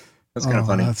 That's kind of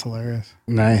funny. That's hilarious.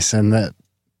 Nice, and that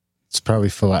it's probably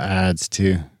full of ads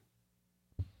too.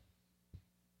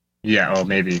 Yeah. Oh,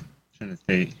 maybe.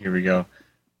 Here we go.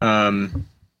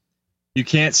 You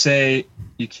can't say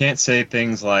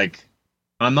things like,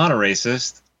 "I'm not a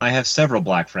racist. I have several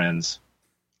black friends."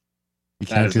 You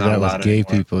can't do that with gay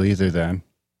people either. Then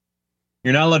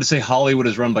you're not allowed to say Hollywood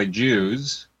is run by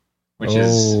Jews, which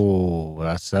is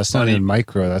that's not even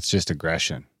micro. That's just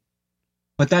aggression.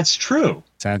 But that's true.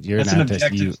 You're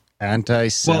an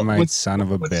anti-Semite son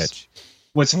of a bitch.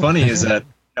 What's funny is that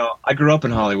I grew up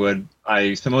in Hollywood.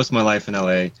 I spent most of my life in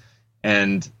LA,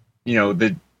 and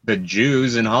the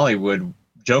Jews in Hollywood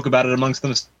joke about it amongst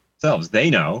themselves.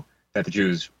 They know that the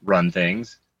Jews run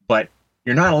things, but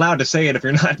you're not allowed to say it if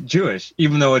you're not Jewish,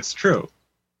 even though it's true.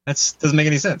 That doesn't make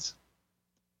any sense.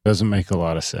 Doesn't make a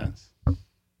lot of sense.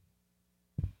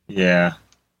 Yeah.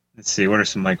 Let's see. What are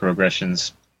some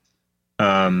microaggressions?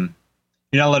 You're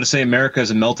not allowed to say America is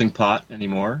a melting pot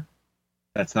anymore.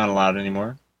 That's not allowed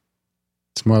anymore.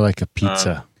 It's more like a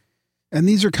pizza. And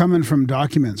these are coming from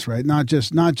documents, right? Not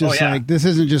just like, this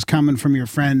isn't just coming from your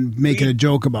friend making a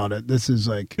joke about it. This is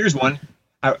like... Here's one.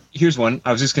 I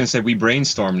was just going to say we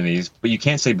brainstormed these, but you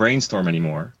can't say brainstorm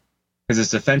anymore because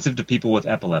it's offensive to people with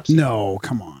epilepsy. No,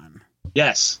 come on.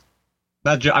 Yes.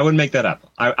 I wouldn't make that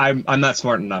up. I'm not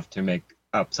smart enough to make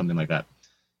up something like that.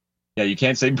 Yeah, you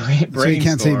can't say brainstorm. So you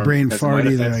can't say brain fart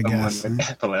either, I guess. With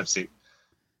epilepsy.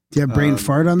 Do you have brain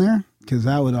fart on there? Because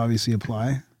that would obviously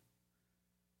apply.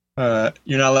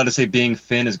 You're not allowed to say being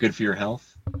thin is good for your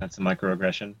health. That's a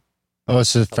microaggression. Oh,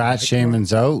 so fat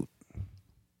shaming's out?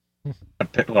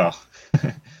 Well,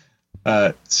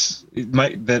 that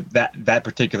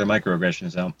particular microaggression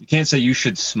is out. You can't say you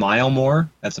should smile more.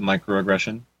 That's a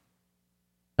microaggression.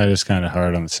 That is kind of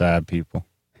hard on the sad people.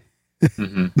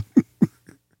 Mm-hmm.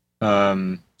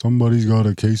 Somebody's got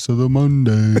a case of the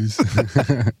Mondays.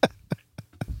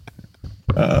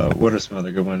 What are some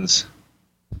other good ones?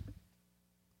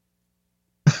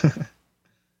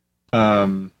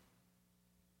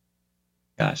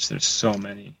 Gosh, there's so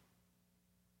many.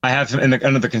 I have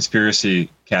under the conspiracy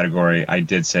category. I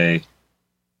did say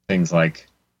things like,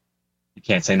 "You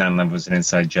can't say 9/11 was an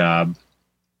inside job."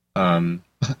 I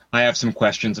have some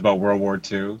questions about World War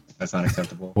II. That's not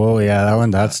acceptable. Whoa, yeah,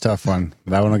 that's a tough one.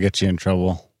 That one will get you in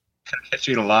trouble. Get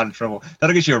you in a lot of trouble.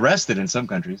 That'll get you arrested in some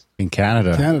countries. In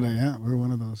Canada. Canada, yeah, we're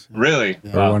one of those. Yeah. Really?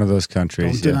 Yeah. We're one of those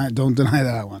countries. Don't deny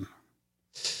that one.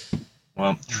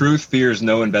 Well, truth fears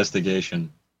no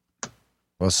investigation.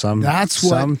 Well, some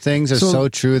things are so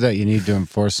true that you need to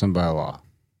enforce them by law.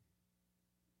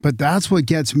 But that's what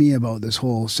gets me about this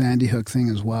whole Sandy Hook thing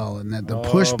as well, and that the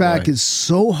pushback is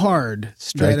so hard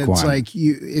that it's like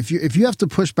if you have to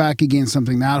push back against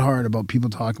something that hard about people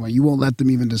talking about, you won't let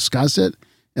them even discuss it.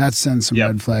 That sends some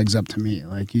red flags up to me.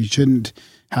 Like, you shouldn't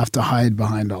have to hide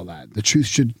behind all that. The truth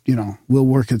should, will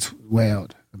work its way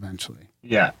out eventually.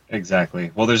 Yeah,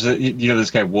 exactly. Well, there's this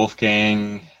guy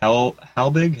Wolfgang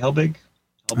Helbig.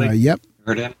 Yep.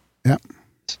 Heard him? Yep.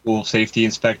 School safety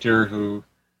inspector who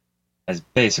has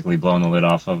basically blown the lid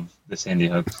off of the Sandy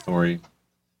Hook story.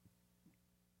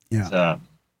 Yeah.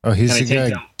 He's the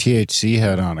guy THC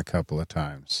had on a couple of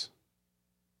times.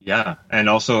 Yeah, and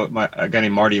also a guy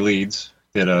named Marty Leeds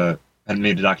made a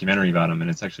documentary about him, and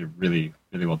it's actually really,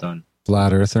 really well done.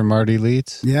 Flat Earther Marty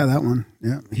Leeds? Yeah, that one.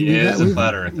 Yeah. He is a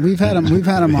flat earther. We've had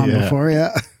him on before,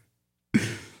 yeah.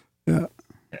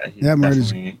 Yeah,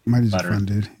 Marty's a fun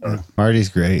dude. Yeah. Marty's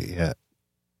great, yeah.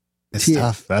 It's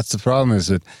tough. That's the problem, is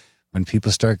that when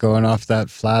people start going off that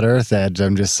flat earth edge,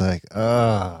 I'm just like,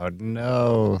 oh,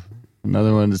 no.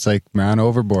 Another one that's like, man,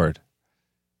 overboard.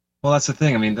 Well, that's the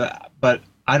thing. I mean, but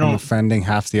I'm offending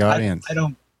half the audience.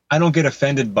 I don't get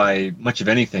offended by much of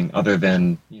anything other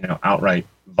than, outright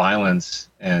violence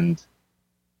and,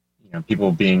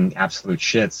 people being absolute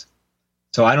shits.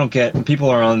 So I don't get, people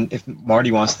are on, if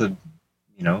Marty wants to,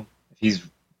 if he's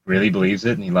really believes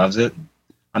it and he loves it,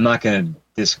 I'm not going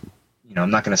to I'm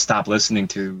not going to stop listening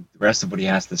to the rest of what he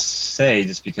has to say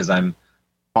just because I'm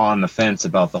on the fence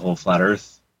about the whole flat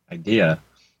earth idea.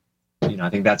 I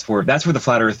think that's where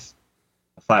the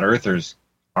flat earthers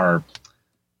are,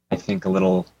 I think, a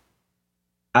little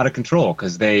out of control,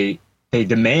 because they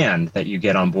demand that you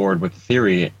get on board with the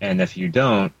theory, and if you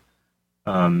don't,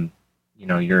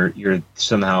 you're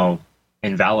somehow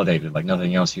invalidated, like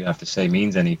nothing else you have to say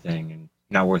means anything and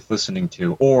not worth listening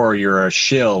to, or you're a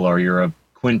shill, or you're a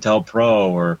Quintel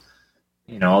Pro, or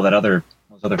all those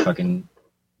other fucking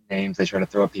names they try to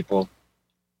throw at people.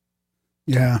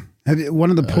 Yeah, one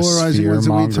of the polarizing ones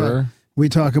that we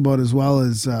talk about as well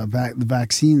is the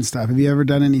vaccine stuff. Have you ever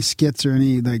done any skits or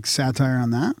any like satire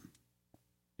on that?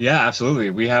 Yeah, absolutely.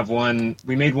 We have one.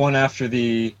 We made one after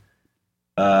the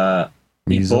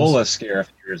Ebola scare a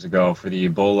few years ago for the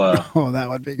Ebola that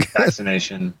would be good.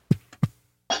 Vaccination.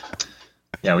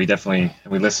 Yeah, we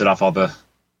listed off all the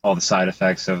side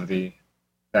effects of the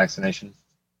vaccination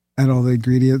and all the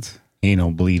ingredients.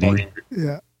 Anal bleeding.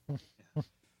 Yeah.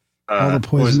 All the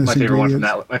poisonous my favorite ingredients. one from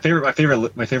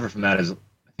that. My favorite from that is,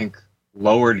 I think,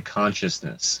 lowered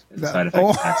consciousness is a side effect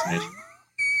of vaccination.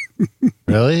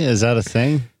 Really? Is that a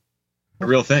thing? A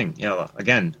real thing. Yeah.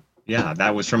 Again,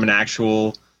 that was from an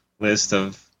actual list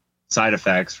of side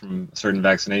effects from a certain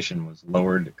vaccination, was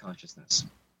lowered consciousness.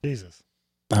 Jesus.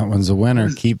 That one's a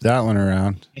winner. Keep that one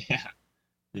around.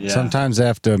 Yeah. Sometimes they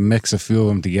have to mix a few of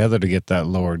them together to get that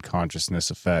lowered consciousness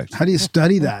effect. How do you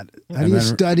study that? How do you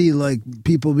study like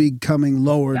people becoming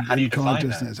lowered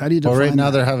consciousness? How do you define right now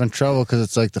they're having trouble because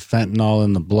it's like the fentanyl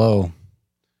in the blow.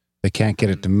 They can't get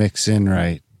it to mix in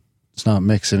right. It's not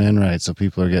mixing in right, so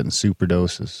people are getting super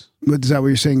doses. Is that what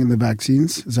you're saying in the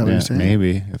vaccines? Is that what you're saying?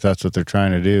 Maybe, if that's what they're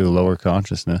trying to do, lower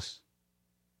consciousness.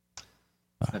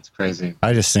 That's crazy.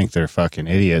 I just think they're fucking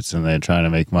idiots and they're trying to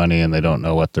make money and they don't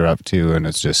know what they're up to. And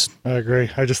it's just. I agree.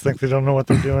 I just think they don't know what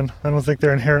they're doing. I don't think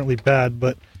they're inherently bad,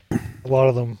 but a lot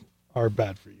of them are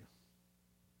bad for you.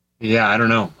 Yeah, I don't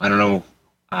know. I don't know.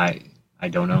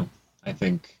 I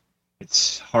think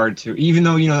it's hard to, even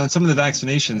though, on some of the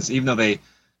vaccinations, even though they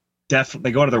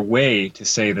definitely go out of their way to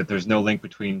say that there's no link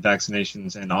between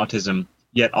vaccinations and autism,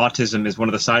 yet autism is one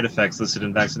of the side effects listed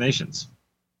in vaccinations.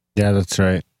 Yeah, that's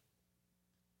right.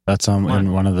 That's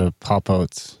in one of the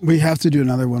pop-outs. We have to do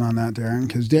another one on that, Darren,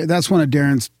 because that's one of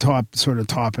Darren's top sort of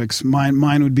topics.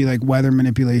 Mine would be like weather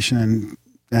manipulation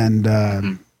and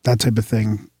that type of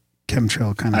thing,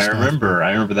 chemtrail kind of stuff.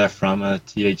 I remember that from a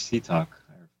THC talk.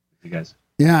 You guys.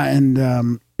 Yeah,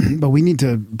 and but we need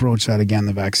to broach that again.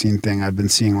 The vaccine thing. I've been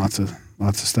seeing lots of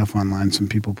stuff online. Some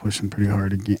people pushing pretty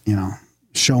hard to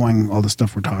showing all the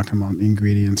stuff we're talking about, the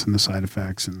ingredients and the side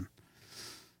effects, and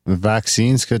the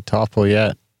vaccines could topple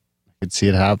yet. I could see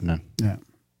it happening. Yeah,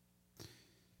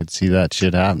 could see that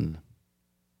shit happening.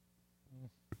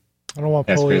 I don't want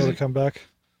polio to come back.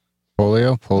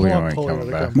 Polio ain't coming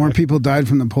back. More people died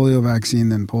from the polio vaccine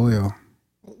than polio.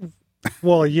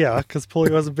 Well, yeah, because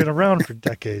polio hasn't been around for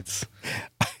decades.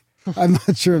 I'm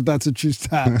not sure if that's a true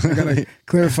stat. I gotta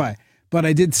clarify. But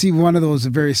I did see one of those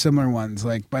very similar ones.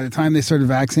 Like by the time they started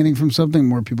vaccinating from something,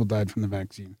 more people died from the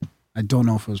vaccine. I don't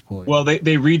know if it was polio. Well, they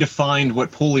redefined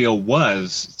what polio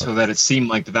was so that it seemed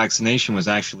like the vaccination was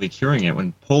actually curing it,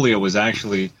 when polio was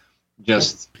actually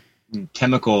just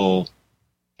chemical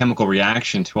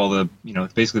reaction to all the,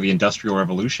 basically the Industrial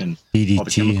Revolution.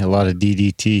 DDT, a lot of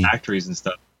DDT. Factories and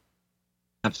stuff.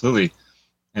 Absolutely.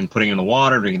 And putting it in the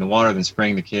water, drinking the water, then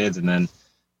spraying the kids, and then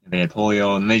they had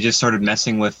polio, and they just started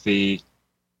messing with the,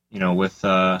 with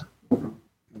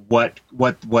what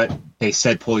they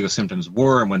said polio symptoms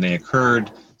were and when they occurred.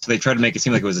 So they tried to make it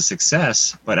seem like it was a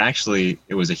success, but actually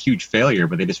it was a huge failure,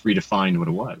 but they just redefined what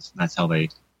it was. And that's how they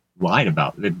lied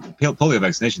about it. Polio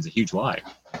vaccination is a huge lie.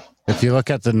 If you look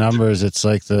at the numbers, it's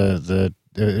like it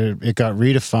got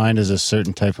redefined as a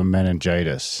certain type of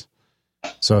meningitis.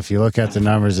 So if you look at the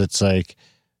numbers, it's like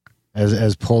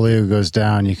as polio goes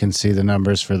down, you can see the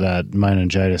numbers for that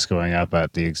meningitis going up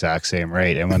at the exact same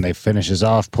rate. And when they finishes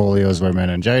off, polio is where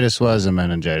meningitis was, and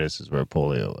meningitis is where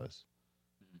polio was.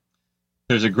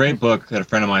 There's a great book that a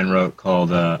friend of mine wrote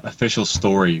called Official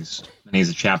Stories, and he has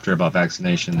a chapter about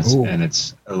vaccinations, and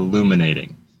it's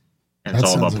illuminating. And it's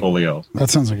all about polio. That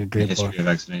sounds like a great history book. of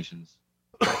vaccinations.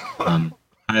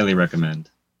 Highly recommend.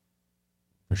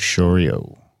 For sure.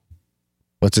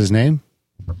 What's his name?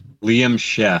 Liam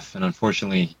Sheff, and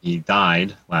unfortunately he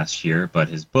died last year, but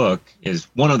his book is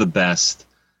one of the best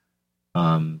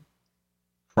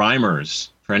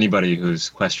primers for anybody who's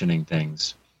questioning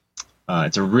things.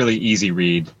 It's a really easy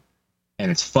read, and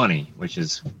it's funny, which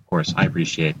is, of course, I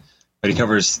appreciate. But he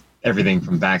covers everything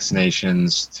from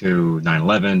vaccinations to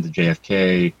 9/11 to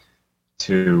JFK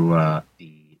to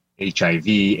the HIV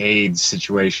AIDS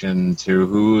situation to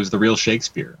who's the real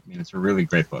Shakespeare. I mean, it's a really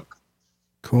great book.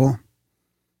 Cool.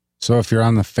 So if you're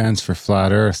on the fence for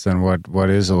flat Earth, then what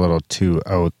is a little too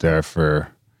out there for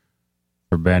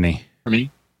Benny? For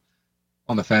me,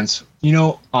 on the fence,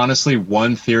 honestly,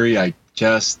 one theory I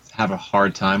just have a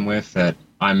hard time with, that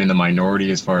I'm in the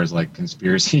minority as far as like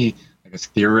conspiracy, I guess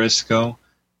theorists go,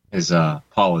 is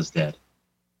Paul is dead.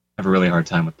 I have a really hard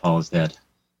time with Paul is dead.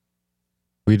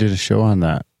 We did a show on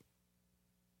that.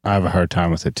 I have a hard time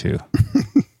with it too.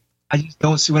 I just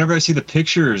don't see, whenever I see the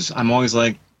pictures, I'm always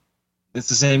like, it's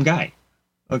the same guy.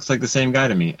 Looks like the same guy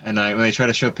to me. And when they try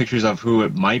to show pictures of who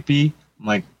it might be, I'm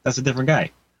like, that's a different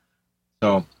guy.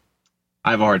 So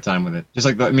I have a hard time with it. Just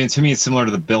like, to me, it's similar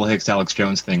to the Bill Hicks, Alex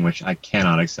Jones thing, which I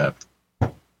cannot accept.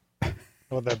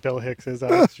 Oh, that Bill Hicks is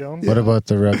Alex Jones? What about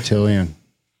the reptilian?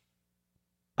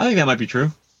 I think that might be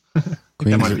true. That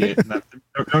might be it.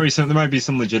 There might be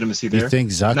some legitimacy there. You think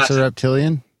Zuck's a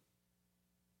reptilian?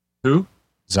 Who?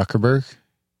 Zuckerberg?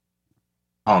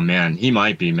 Oh, man. He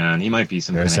might be, man. He might be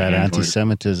some There's kind that of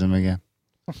anti-Semitism again.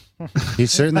 He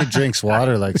certainly drinks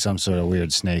water like some sort of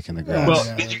weird snake in the grass.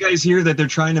 Well, did you guys hear that they're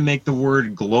trying to make the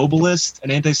word globalist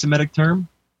an anti-Semitic term?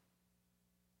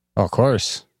 Oh, of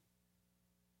course.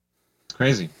 It's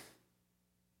crazy.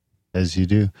 As you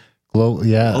do.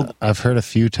 I've heard a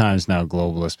few times now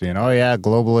globalist being,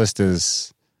 globalist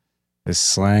is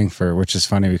slang for, which is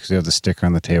funny because we have the sticker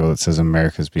on the table that says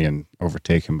America's being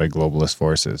overtaken by globalist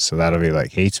forces. So that'll be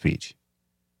like hate speech.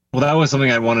 Well, that was something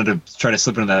I wanted to try to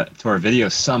slip into to our video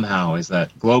somehow, is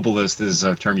that globalist is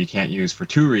a term you can't use for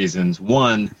two reasons.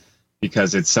 One,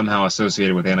 because it's somehow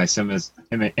associated with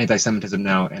anti-Semitism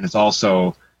now, and it's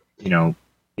also,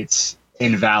 it's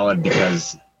invalid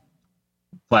because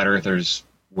flat earthers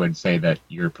would say that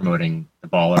you're promoting the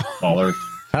baller.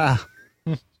 Ah.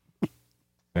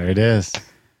 There it is.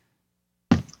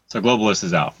 So globalist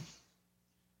is out.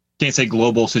 Can't say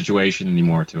global situation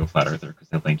anymore to a flat earther because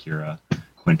they'll think you're a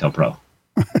Quintel Pro.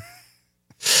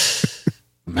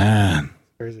 Man.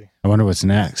 Crazy. I wonder what's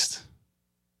next.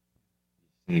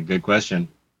 Good question.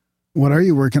 What are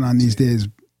you working on these days?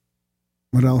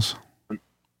 What else?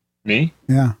 Me?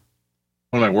 Yeah.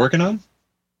 What am I working on?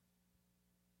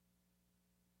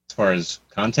 As far as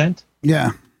content?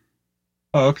 Yeah.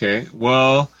 Oh, okay.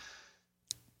 Well,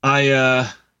 I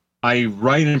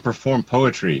write and perform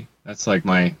poetry. That's like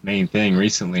my main thing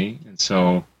recently. And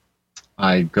so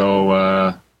I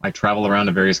go, I travel around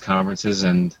to various conferences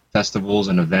and festivals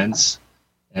and events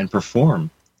and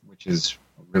perform, which is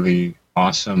a really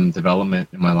awesome development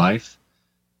in my life.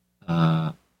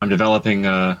 I'm developing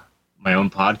my own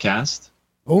podcast.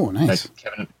 Oh, nice.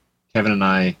 That Kevin and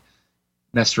I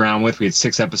messed around with. We had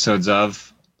 6 episodes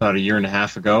of about a year and a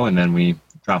half ago, and then we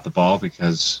dropped the ball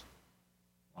because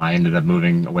I ended up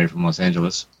moving away from Los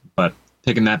Angeles. But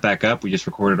picking that back up, we just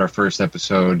recorded our first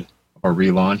episode of our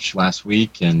relaunch last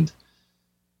week, and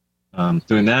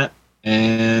doing that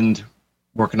and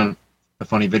working on the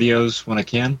funny videos when I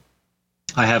can.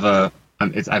 I have a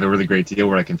really great deal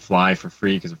where I can fly for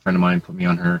free because a friend of mine put me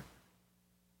on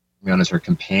as her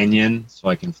companion, so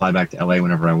I can fly back to LA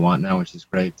whenever I want now, which is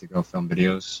great to go film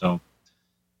videos. So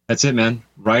that's it, man.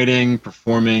 Writing,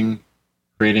 performing,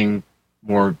 creating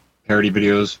more parody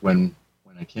videos when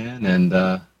I can, and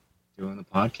doing the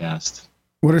podcast.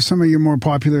 What are some of your more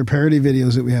popular parody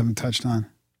videos that we haven't touched on?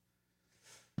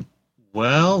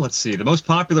 Well, let's see. The most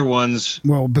popular ones.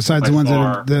 Well, besides the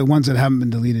ones that haven't been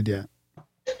deleted yet.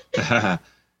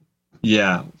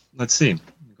 Yeah. Let's see.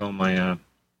 Go on my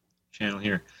channel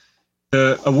here.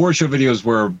 The award show videos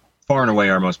were far and away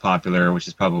our most popular, which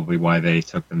is probably why they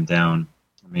took them down.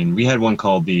 I mean, we had one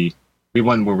called where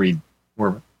we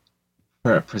were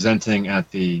presenting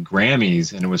at the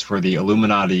Grammys, and it was for the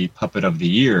Illuminati Puppet of the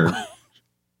Year.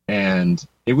 And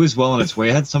it was well on its way.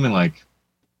 It had something like,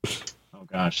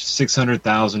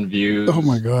 600,000 views. Oh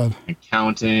my God. And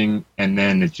counting, and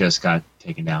then it just got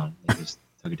taken down. They just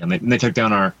took it down. They took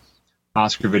down our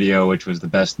Oscar video, which was the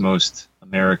best, most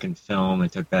American film. They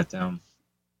took that down.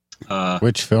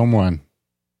 Which film won?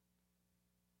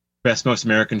 Best, most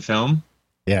American film?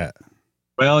 Yeah.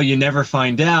 Well, you never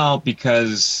find out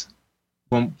because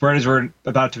right as we're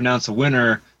about to announce a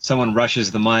winner, someone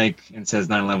rushes the mic and says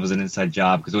 9/11 was an inside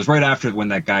job, because it was right after when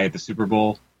that guy at the Super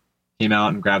Bowl came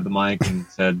out and grabbed the mic and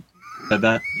said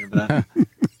that. You remember that?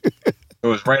 It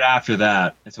was right after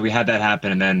that, and so we had that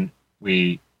happen, and then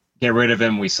we get rid of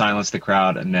him. We silence the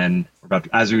crowd, and then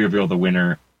as we reveal the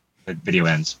winner, the video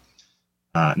ends.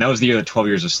 And that was the year that 12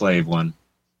 Years a Slave won,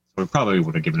 so we probably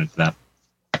would have given it to that.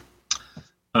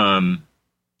 Have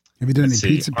you done any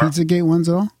Pizzagate ones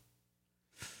at all?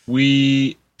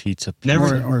 We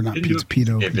never or not Pizza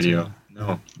Pedo video.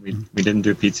 No, we didn't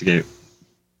do Pizzagate.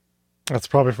 That's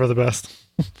probably for the best.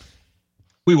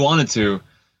 We wanted to,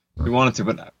 but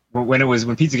when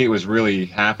Pizzagate was really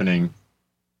happening,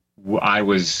 I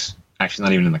was actually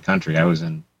not even in the country. I was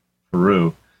in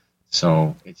Peru,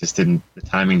 so it just didn't. The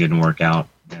timing didn't work out.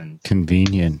 And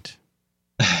convenient.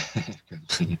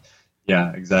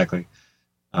 Yeah, exactly.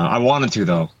 I wanted to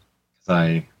though, because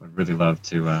I would really love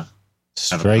to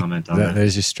have a comment on that.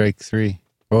 There's your strike 3.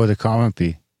 What would the comment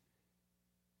be?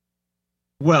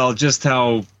 Well, just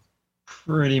how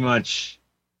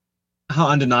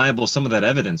undeniable some of that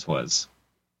evidence was.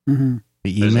 Mm-hmm.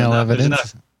 The email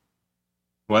evidence?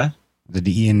 What?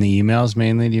 In the emails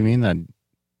mainly, do you mean that?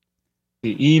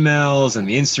 The emails and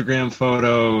the Instagram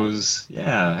photos,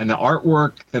 yeah, and the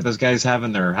artwork that those guys have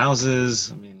in their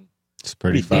houses. I mean, it's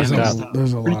pretty fucked up.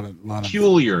 There's a lot of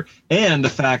peculiar, and the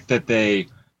fact that they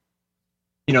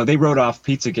wrote off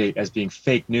Pizzagate as being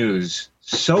fake news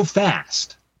so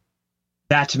fast.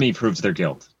 That to me proves their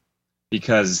guilt,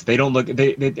 because they don't look.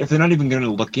 If they're not even going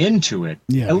to look into it,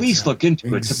 at least look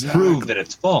into it to prove that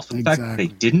it's false. The fact that they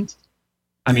didn't,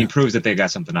 I mean, proves that they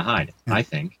got something to hide. Yeah. I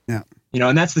think. Yeah.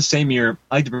 And that's the same year.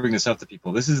 I like to bring this up to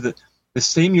people. This is the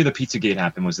same year the Pizzagate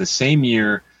happened. Was the same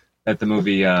year that the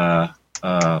movie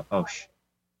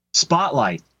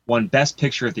Spotlight won Best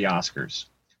Picture at the Oscars.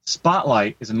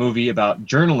 Spotlight is a movie about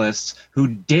journalists who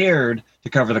dared to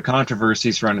cover the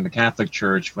controversy surrounding the Catholic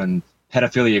Church when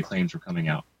pedophilia claims were coming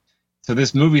out. So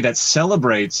this movie that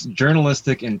celebrates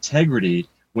journalistic integrity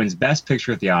wins Best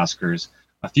Picture at the Oscars.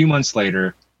 A few months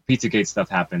later, Pizzagate stuff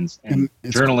happens, and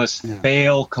journalists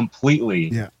fail completely.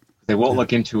 Yeah. They won't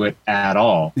look into it at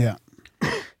all. Yeah.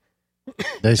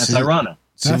 That's ironic.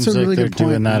 Seems like they're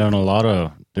doing that on a lot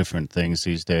of different things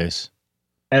these days.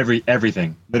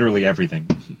 Everything, literally everything.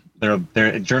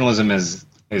 Their journalism is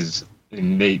it's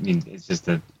just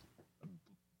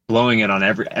blowing it on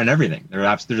everything.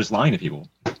 They're just lying to people.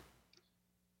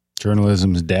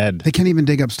 Journalism's dead. They can't even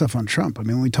dig up stuff on Trump. I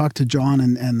mean, when we talked to John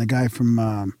and the guy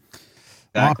from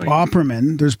Exactly.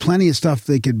 Opperman, there's plenty of stuff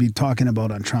they could be talking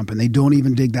about on Trump, and they don't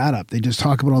even dig that up. They just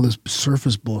talk about all this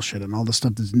surface bullshit and all the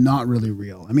stuff that's not really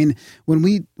real. I mean, when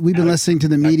we've been listening to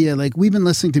the media, like we've been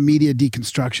listening to media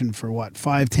deconstruction for what,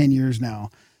 5-10 years now,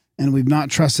 and we've not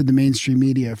trusted the mainstream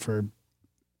media for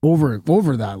over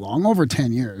that long, over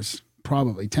 10 years,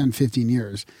 probably 10-15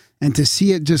 years. And to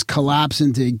see it just collapse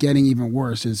into getting even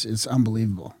worse is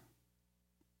unbelievable.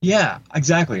 Yeah,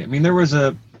 exactly. I mean, there was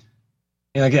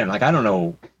and again, like I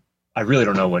really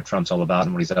don't know what Trump's all about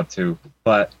and what he's up to,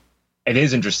 but it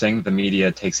is interesting that the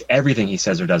media takes everything he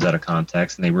says or does out of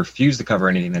context, and they refuse to cover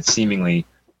anything that's seemingly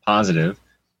positive.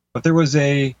 But there was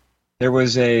a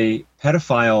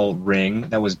pedophile ring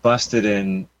that was busted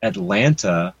in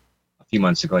Atlanta a few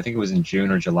months ago. I think it was in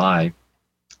June or July.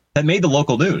 That made the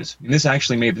local news. I mean, this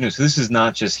actually made the news. So this is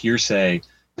not just hearsay,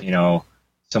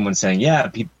 someone saying,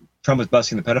 yeah, Trump was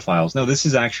busting the pedophiles. No, this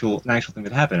is an actual thing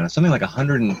that happened. Something like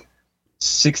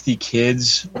 160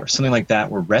 kids or something like that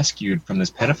were rescued from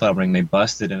this pedophile ring they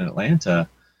busted in Atlanta,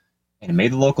 and it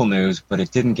made the local news, but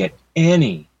it didn't get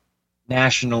any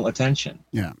national attention.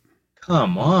 Yeah.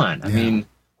 Come on. I mean,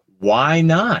 why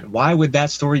not? Why would that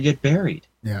story get buried?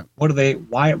 Yeah.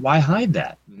 Why hide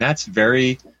that? And that's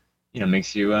very,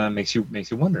 makes you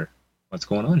wonder what's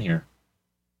going on here.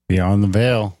 Beyond the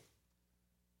veil.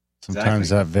 Sometimes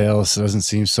Exactly. that veil doesn't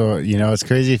seem so, it's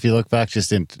crazy if you look back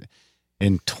just in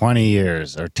 20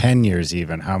 years or 10 years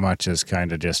even, how much has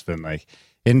kind of just been like,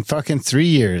 in fucking 3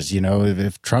 years,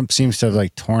 if Trump seems to have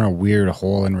like torn a weird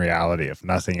hole in reality, if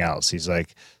nothing else. He's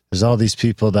like, there's all these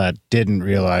people that didn't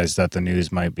realize that the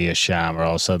news might be a sham, or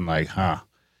all of a sudden like, I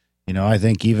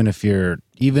think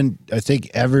I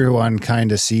think everyone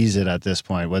kind of sees it at this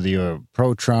point, whether you're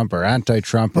pro-Trump or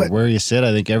anti-Trump or where you sit.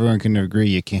 I think everyone can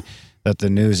agree that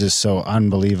the news is so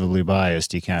unbelievably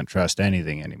biased, you can't trust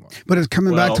anything anymore. But it's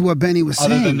coming back to what Benny was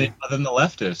saying. Other than the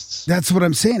leftists. That's what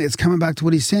I'm saying. It's coming back to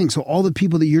what he's saying. So all the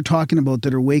people that you're talking about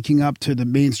that are waking up to the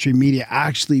mainstream media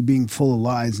actually being full of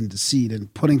lies and deceit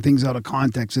and putting things out of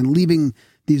context and leaving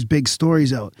these big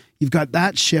stories out. You've got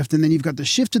that shift, and then you've got the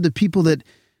shift of the people that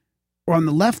are on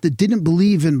the left that didn't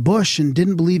believe in Bush and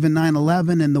didn't believe in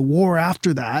 9/11 and the war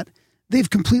after that. They've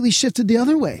completely shifted the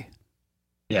other way.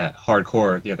 Yeah,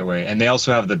 hardcore the other way. And they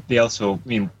also have the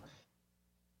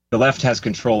left has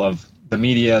control of the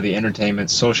media, the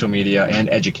entertainment, social media, and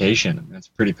education. That's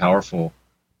a pretty powerful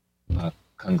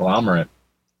conglomerate.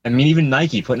 I mean, even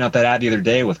Nike putting out that ad the other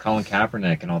day with Colin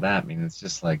Kaepernick and all that. I mean, it's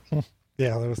just like,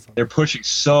 they're pushing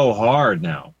so hard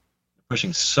now. They're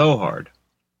pushing so hard.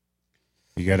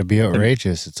 You got to be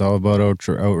outrageous. It's all about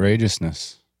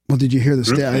outrageousness. Well, did you hear the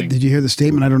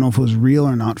statement? I don't know if it was real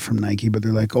or not from Nike, but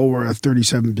they're like, "Oh, we're a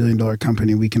 $37 billion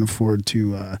company. We can afford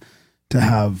to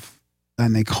have,"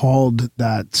 and they called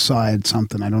that side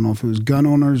something. I don't know if it was gun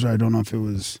owners, or I don't know if it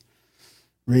was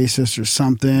racist or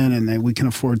something, and we can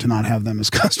afford to not have them as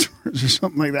customers or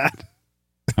something like that.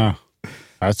 Huh.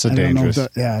 That's dangerous.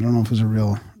 I don't know if it was a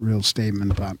real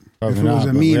statement, but probably if it was a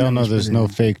meme, we all know there's no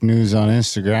fake news on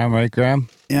Instagram, right, Graham?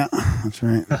 Yeah, that's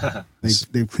right.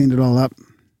 They've cleaned it all up.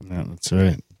 Yeah, that's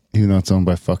right. Even though it's owned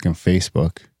by fucking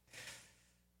Facebook.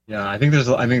 Yeah, I think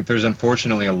there's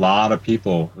unfortunately a lot of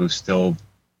people who still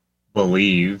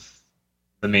believe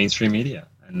the mainstream media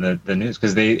and the news,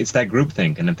 because it's that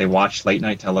groupthink. And if they watch late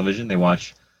night television, they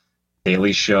watch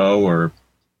Daily Show or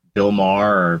Bill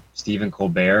Maher or Stephen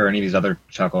Colbert or any of these other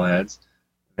chuckleheads,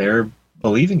 they're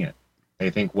believing it. They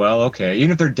think, well, okay,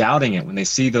 even if they're doubting it, when they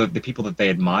see the people that they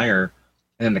admire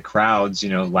and then the crowds,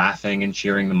 laughing and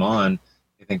cheering them on,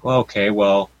 they think, well, okay,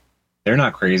 they're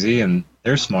not crazy and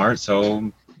they're smart,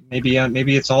 so maybe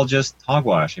it's all just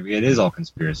hogwash. Maybe it is all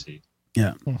conspiracy.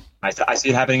 Yeah. I see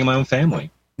it happening in my own family.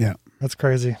 Yeah. That's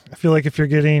crazy. I feel like if you're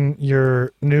getting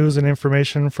your news and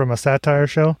information from a satire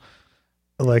show,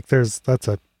 like that's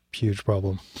a huge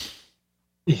problem.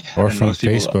 Yeah, or from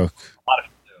Facebook. A lot of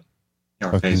people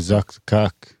do. Fucking Zuck the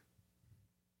cuck.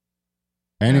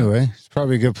 Anyway, it's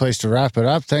probably a good place to wrap it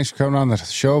up. Thanks for coming on the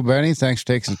show, Benny. Thanks for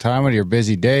taking some time out of your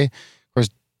busy day. Of course,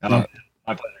 my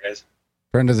pleasure, guys.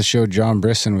 Friend of the show, John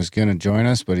Brisson, was going to join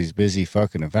us, but he's busy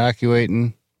fucking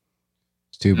evacuating.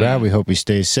 It's too bad. We hope he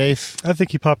stays safe. I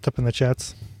think he popped up in the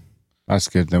chats. That's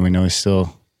good. Then we know he's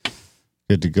still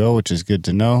good to go, which is good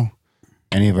to know.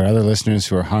 Any of our other listeners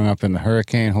who are hung up in the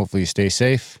hurricane, hopefully you stay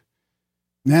safe.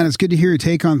 Man, it's good to hear your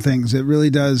take on things. It really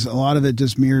does. A lot of it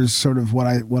just mirrors sort of what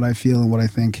I feel and what I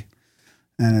think.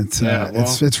 and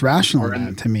it's rational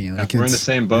to me. Like we're in the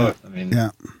same boat. Yeah, I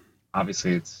mean,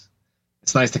 obviously it's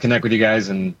nice to connect with you guys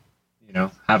and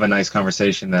have a nice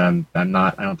conversation that I don't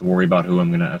have to worry about who I'm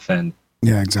going to offend.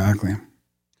 Yeah, exactly.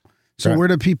 So where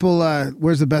do people?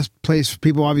 Where's the best place?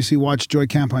 People obviously watch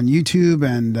Joycamp on YouTube,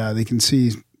 and they can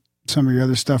see some of your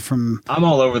other stuff from. I'm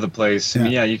all over the place. Yeah. I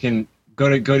mean, you can go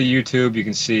to YouTube. You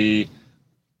can see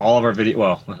all of our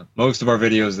most of our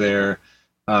videos there.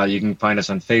 You can find us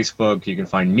on Facebook. You can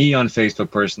find me on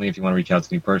Facebook personally if you want to reach out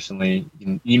to me personally. You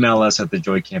can email us at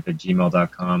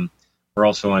thejoycamp@gmail.com. We're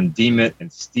also on Deemit and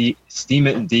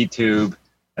Steemit and DTube,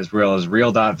 as well as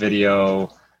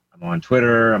Real.video. I'm on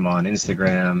Twitter. I'm on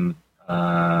Instagram.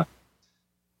 If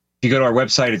you go to our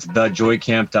website, it's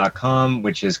thejoycamp.com,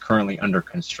 which is currently under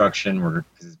construction. We're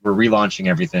relaunching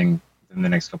everything in the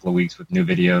next couple of weeks with new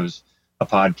videos, a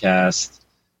podcast,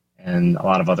 and a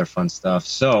lot of other fun stuff.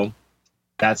 So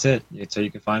that's it. So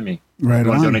you can find me. Right if you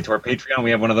want on. to donate to our Patreon,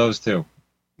 we have one of those too.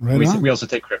 We also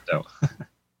take crypto.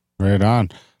 Right on.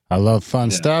 I love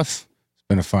fun stuff. It's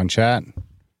been a fun chat.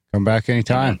 Come back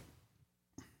anytime.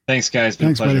 Thanks, guys.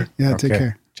 Been a pleasure. Buddy. Yeah, take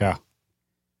care. Ciao.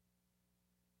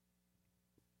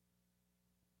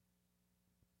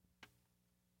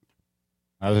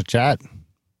 How's the chat?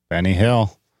 Benny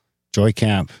Hill,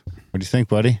 Joycamp. What do you think,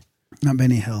 buddy? Not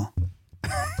Benny Hill.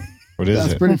 What is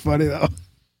That's it? pretty funny, though.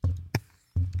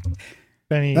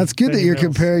 That's good that you're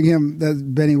comparing him. That's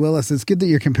Benny Willis. It's good that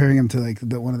you're comparing him to like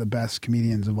one of the best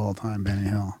comedians of all time, Benny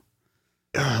Hill.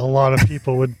 A lot of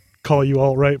people would call you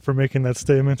alt-right for making that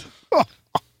statement.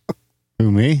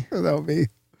 Who, me? That would be.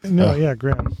 No, yeah,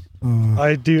 Graham.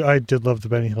 I did love the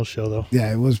Benny Hill show, though.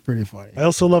 Yeah, it was pretty funny. I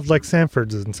also loved like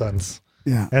Sanford's and Sons.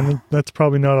 Yeah. And that's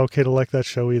probably not okay to like that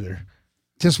show either.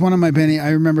 Just one of my I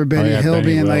remember Benny Hill Benny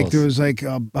being Wills. like, there was like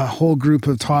a whole group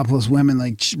of topless women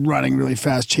like running really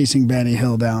fast, chasing Benny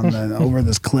Hill down over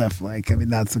this cliff. Like, I mean,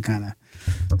 that's the kind of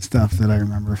stuff that I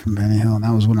remember from Benny Hill. And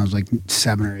that was when I was like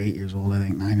 7 or 8 years old, I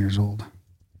think 9 years old.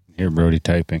 Here, Brody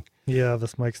typing. Yeah,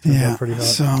 this mic's turned out pretty hot.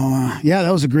 So,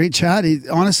 that was a great chat.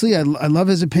 Honestly, I love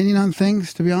his opinion on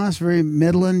things, to be honest. Very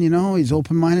middling, He's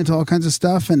open-minded to all kinds of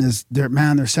stuff. And their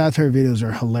satire videos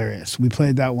are hilarious. We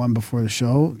played that one before the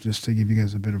show, just to give you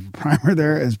guys a bit of a primer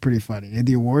there. It's pretty funny.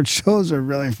 The award shows are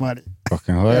really funny.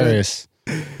 Fucking hilarious.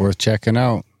 Worth checking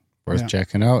out.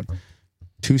 Checking out.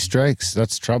 2 strikes.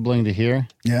 That's troubling to hear.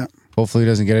 Yeah. Hopefully he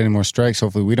doesn't get any more strikes.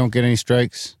 Hopefully we don't get any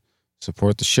strikes.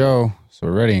 Support the show. So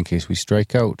we're ready in case we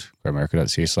strike out.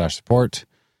 GrabAmerica.ca/support.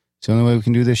 It's the only way we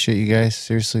can do this shit, you guys.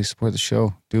 Seriously, support the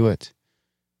show. Do it.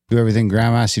 Do everything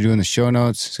Graham asks you to do in the show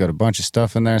notes. He's got a bunch of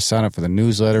stuff in there. Sign up for the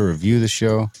newsletter. Review the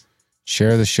show.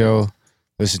 Share the show.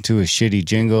 Listen to his shitty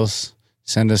jingles.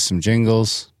 Send us some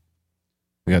jingles.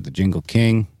 We got the Jingle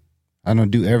King. I don't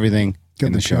do everything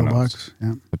in the show notes.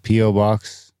 Yeah. The P.O.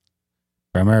 Box.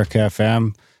 Gramerica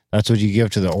FM. That's what you give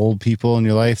to the old people in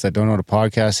your life that don't know what a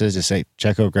podcast is. Just say,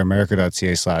 check out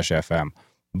gramerica.ca/FM.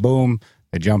 Boom.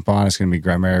 They jump on. It's going to be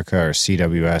Gramerica or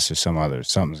CWS or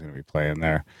something's going to be playing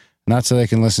there. And that's so they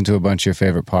can listen to a bunch of your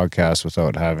favorite podcasts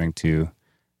without having to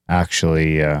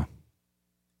actually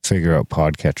figure out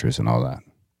podcatchers and all that.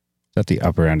 It's at the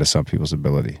upper end of some people's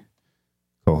ability.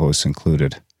 Co-hosts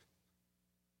included.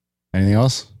 Anything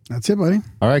else? That's it, buddy.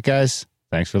 All right, guys.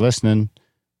 Thanks for listening.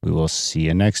 We will see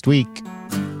you next week.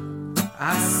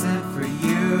 I sent for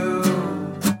you,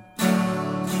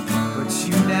 but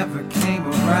you never came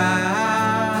around.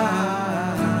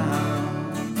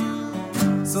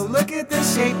 So look at the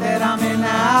shape that I'm in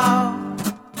now,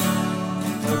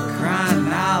 for crying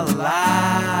out loud.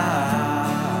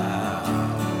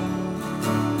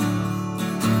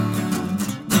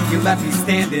 You left me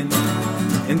standing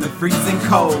in the freezing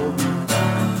cold.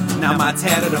 Now my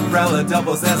tattered umbrella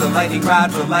doubles as a lightning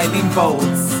rod for lightning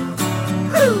bolts.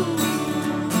 Woo!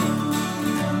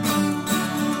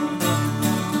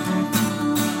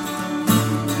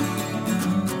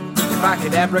 If I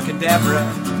could abracadabra,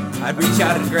 I'd reach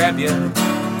out and grab you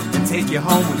and take you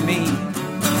home with me.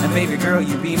 And baby girl,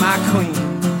 you'd be my queen.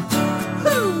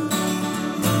 Woo!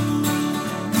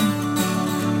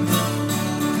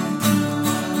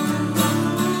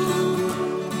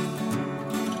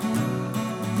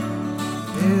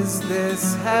 Is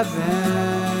this heaven?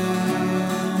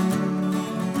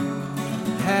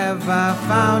 Have I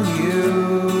found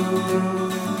you?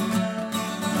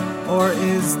 Or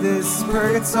is this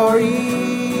purgatory,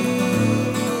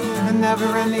 a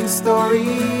never-ending story?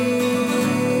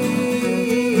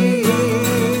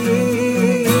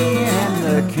 And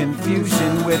the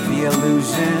confusion with the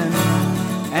illusion,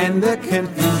 and the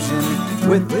confusion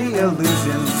with the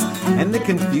illusions, and the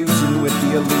confusion with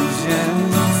the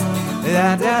illusions.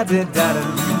 Da da da da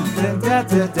da.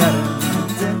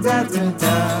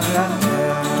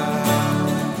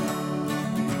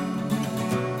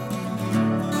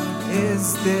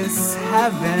 Is this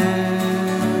heaven?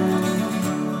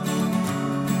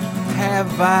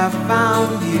 Have I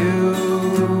found you?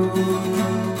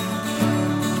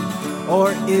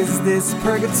 Or is this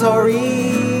purgatory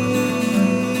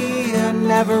a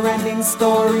never-ending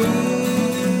story?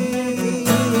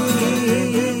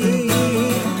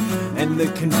 And the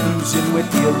confusion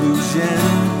with the illusion,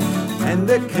 and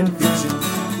the confusion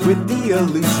with the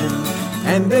illusion,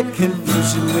 and the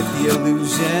confusion with the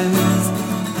illusions.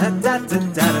 Da da da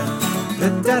da da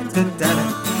da da da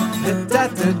da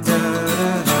da da.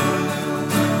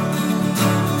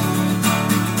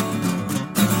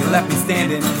 You left me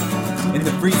standing in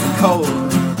the freezing cold,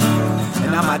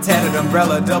 and now my tattered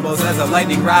umbrella doubles as a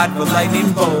lightning rod for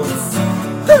lightning bolts.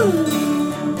 Woo!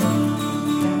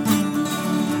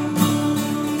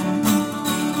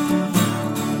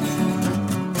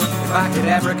 If I could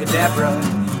abracadabra,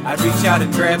 I'd reach out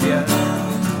and grab you,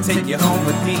 take you home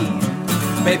with me.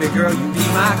 Baby girl, you be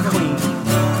my queen.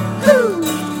 Woo!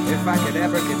 If I could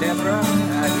abracadabra,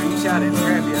 I'd reach out and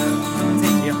grab you,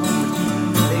 take you home with me.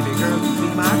 Baby girl, you be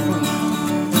my queen.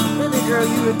 Baby girl,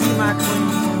 you would be my queen.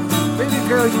 Baby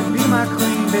girl, you'd be my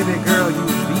queen. Baby girl, you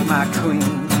would be my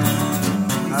queen.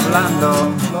 Hablando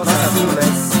los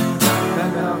azules,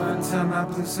 bend over my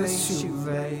blue suede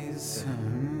shoelace.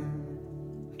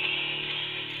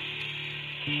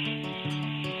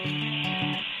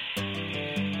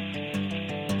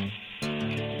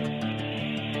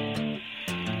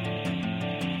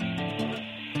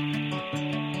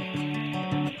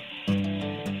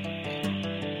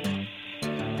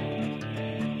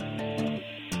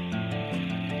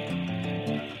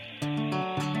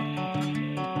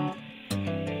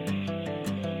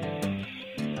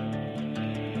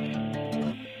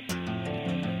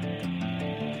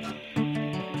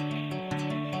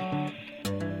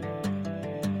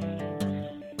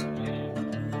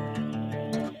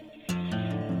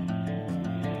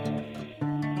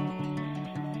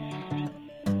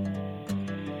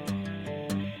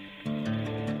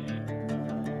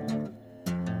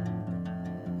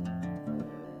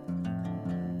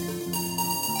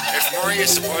 If more of you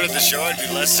supported the show, I'd be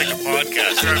less sick of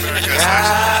podcasts.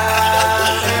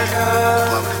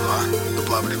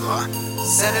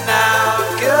 Sending out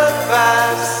good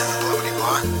vibes.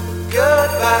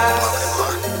 Good vibes.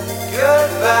 Good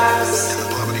vibes.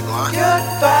 Good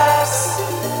vibes.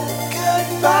 Good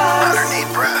vibes.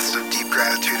 108 breaths of deep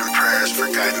gratitude and prayers for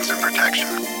guidance and protection.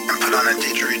 And put on a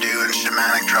didgeridoo and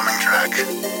shamanic drumming track.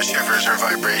 Shivers or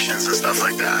vibrations and stuff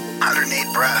like that.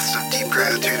 108 breaths of deep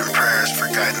gratitude and prayers for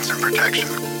guidance and protection.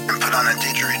 And put on a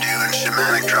didgeridoo and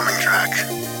shamanic drumming track.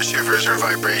 Shivers or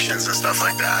vibrations and stuff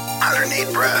like that.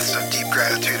 108 breaths of deep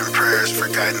gratitude and prayers for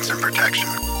guidance and protection.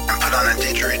 And put on a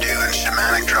didgeridoo and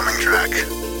shamanic drumming track.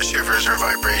 Shivers or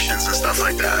vibrations and stuff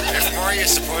like that. If more of you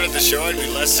supported the show, I'd be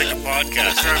less sick of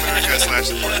podcasts.